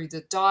out through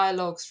the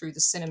dialogue, through the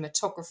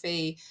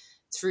cinematography,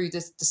 through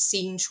the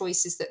scene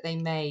choices that they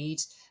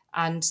made.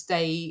 And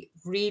they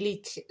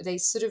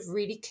sort of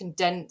really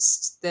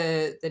condensed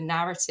the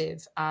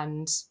narrative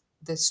and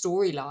the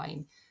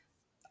storyline.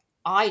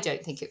 I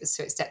don't think it was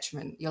to its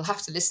detriment. You'll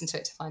have to listen to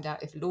it to find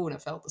out if Lorna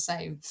felt the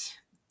same.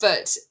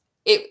 But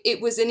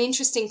it was an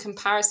interesting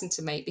comparison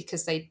to make,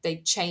 because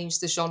they changed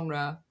the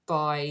genre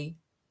by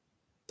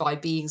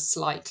being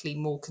slightly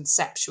more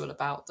conceptual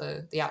about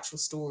the actual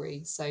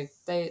story. So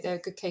they're a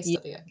good case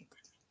study, I think.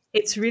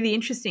 It's really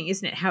interesting,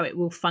 isn't it, how it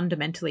will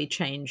fundamentally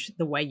change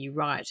the way you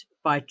write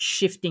by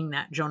shifting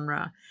that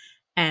genre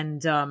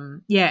and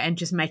and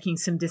just making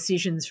some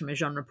decisions from a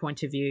genre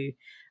point of view.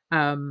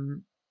 As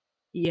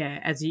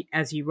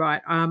you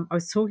write. I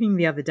was talking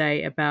the other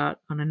day about,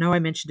 and I know I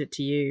mentioned it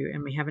to you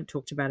and we haven't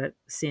talked about it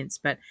since,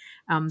 but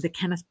the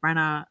Kenneth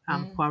Branagh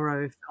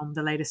Poirot film,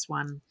 the latest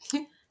one.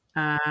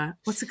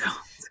 What's it called?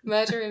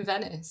 Murder in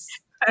Venice.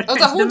 Oh,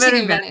 The Haunting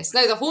in Venice.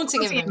 No, The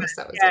Haunting in Venice.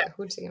 That was it.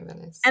 Haunting in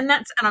Venice. And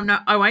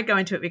I won't go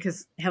into it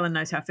because Helen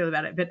knows how I feel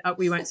about it, but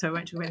we won't, so I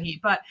won't talk about it here.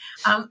 But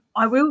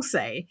I will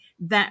say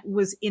that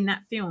was in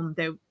that film,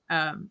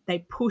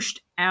 they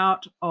pushed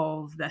out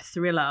of the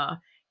thriller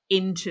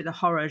into the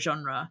horror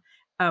genre,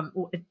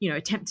 or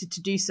attempted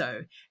to do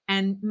so,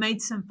 and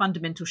made some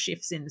fundamental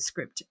shifts in the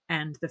script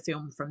and the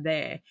film from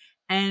there.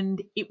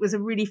 And it was a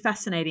really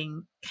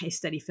fascinating case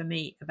study for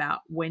me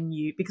about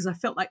because I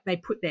felt like they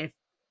put their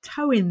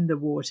toe in the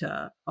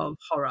water of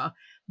horror,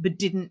 but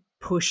didn't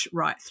push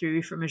right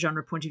through from a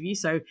genre point of view.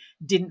 So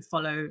didn't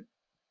follow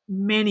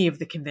many of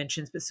the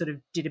conventions, but sort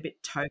of did a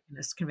bit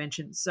tokenist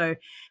conventions. So,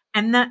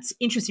 and that's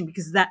interesting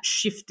because that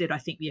shifted, I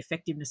think, the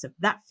effectiveness of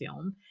that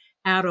film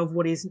out of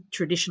what is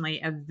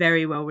traditionally a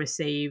very well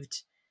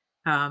received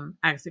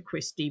Agatha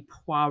Christie,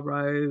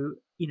 Poirot,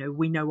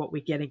 we know what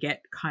we're going to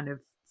get kind of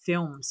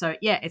film. So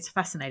yeah, it's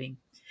fascinating.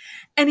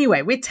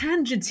 Anyway, we're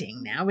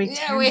tangenting now. We could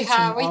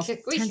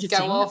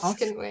go off,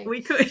 couldn't we?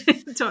 We could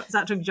start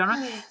talking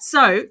genre.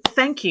 So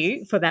thank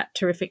you for that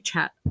terrific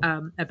chat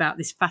about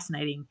this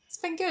fascinating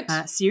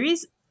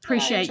series.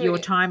 Appreciate your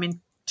time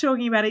in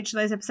talking about each of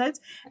those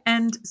episodes.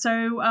 And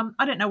so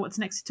I don't know what's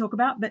next to talk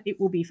about, but it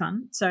will be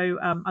fun. So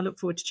I look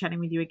forward to chatting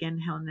with you again,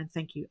 Helen, and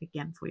thank you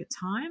again for your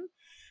time.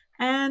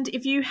 And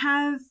if you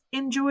have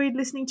enjoyed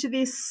listening to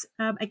this,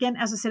 again,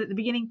 as I said at the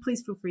beginning,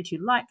 please feel free to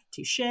like,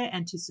 to share,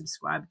 and to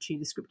subscribe to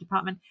The Script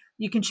Department.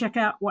 You can check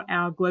out what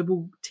our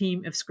global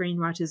team of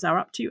screenwriters are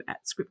up to at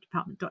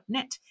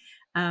scriptdepartment.net,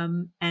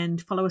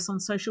 and follow us on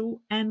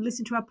social and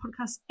listen to our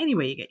podcasts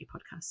anywhere you get your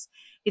podcasts.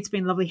 It's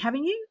been lovely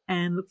having you,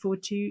 and look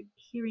forward to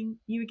hearing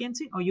you again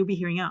soon. Or you'll be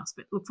hearing us,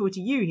 but look forward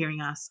to you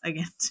hearing us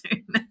again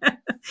soon.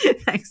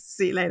 Thanks.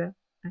 See you later.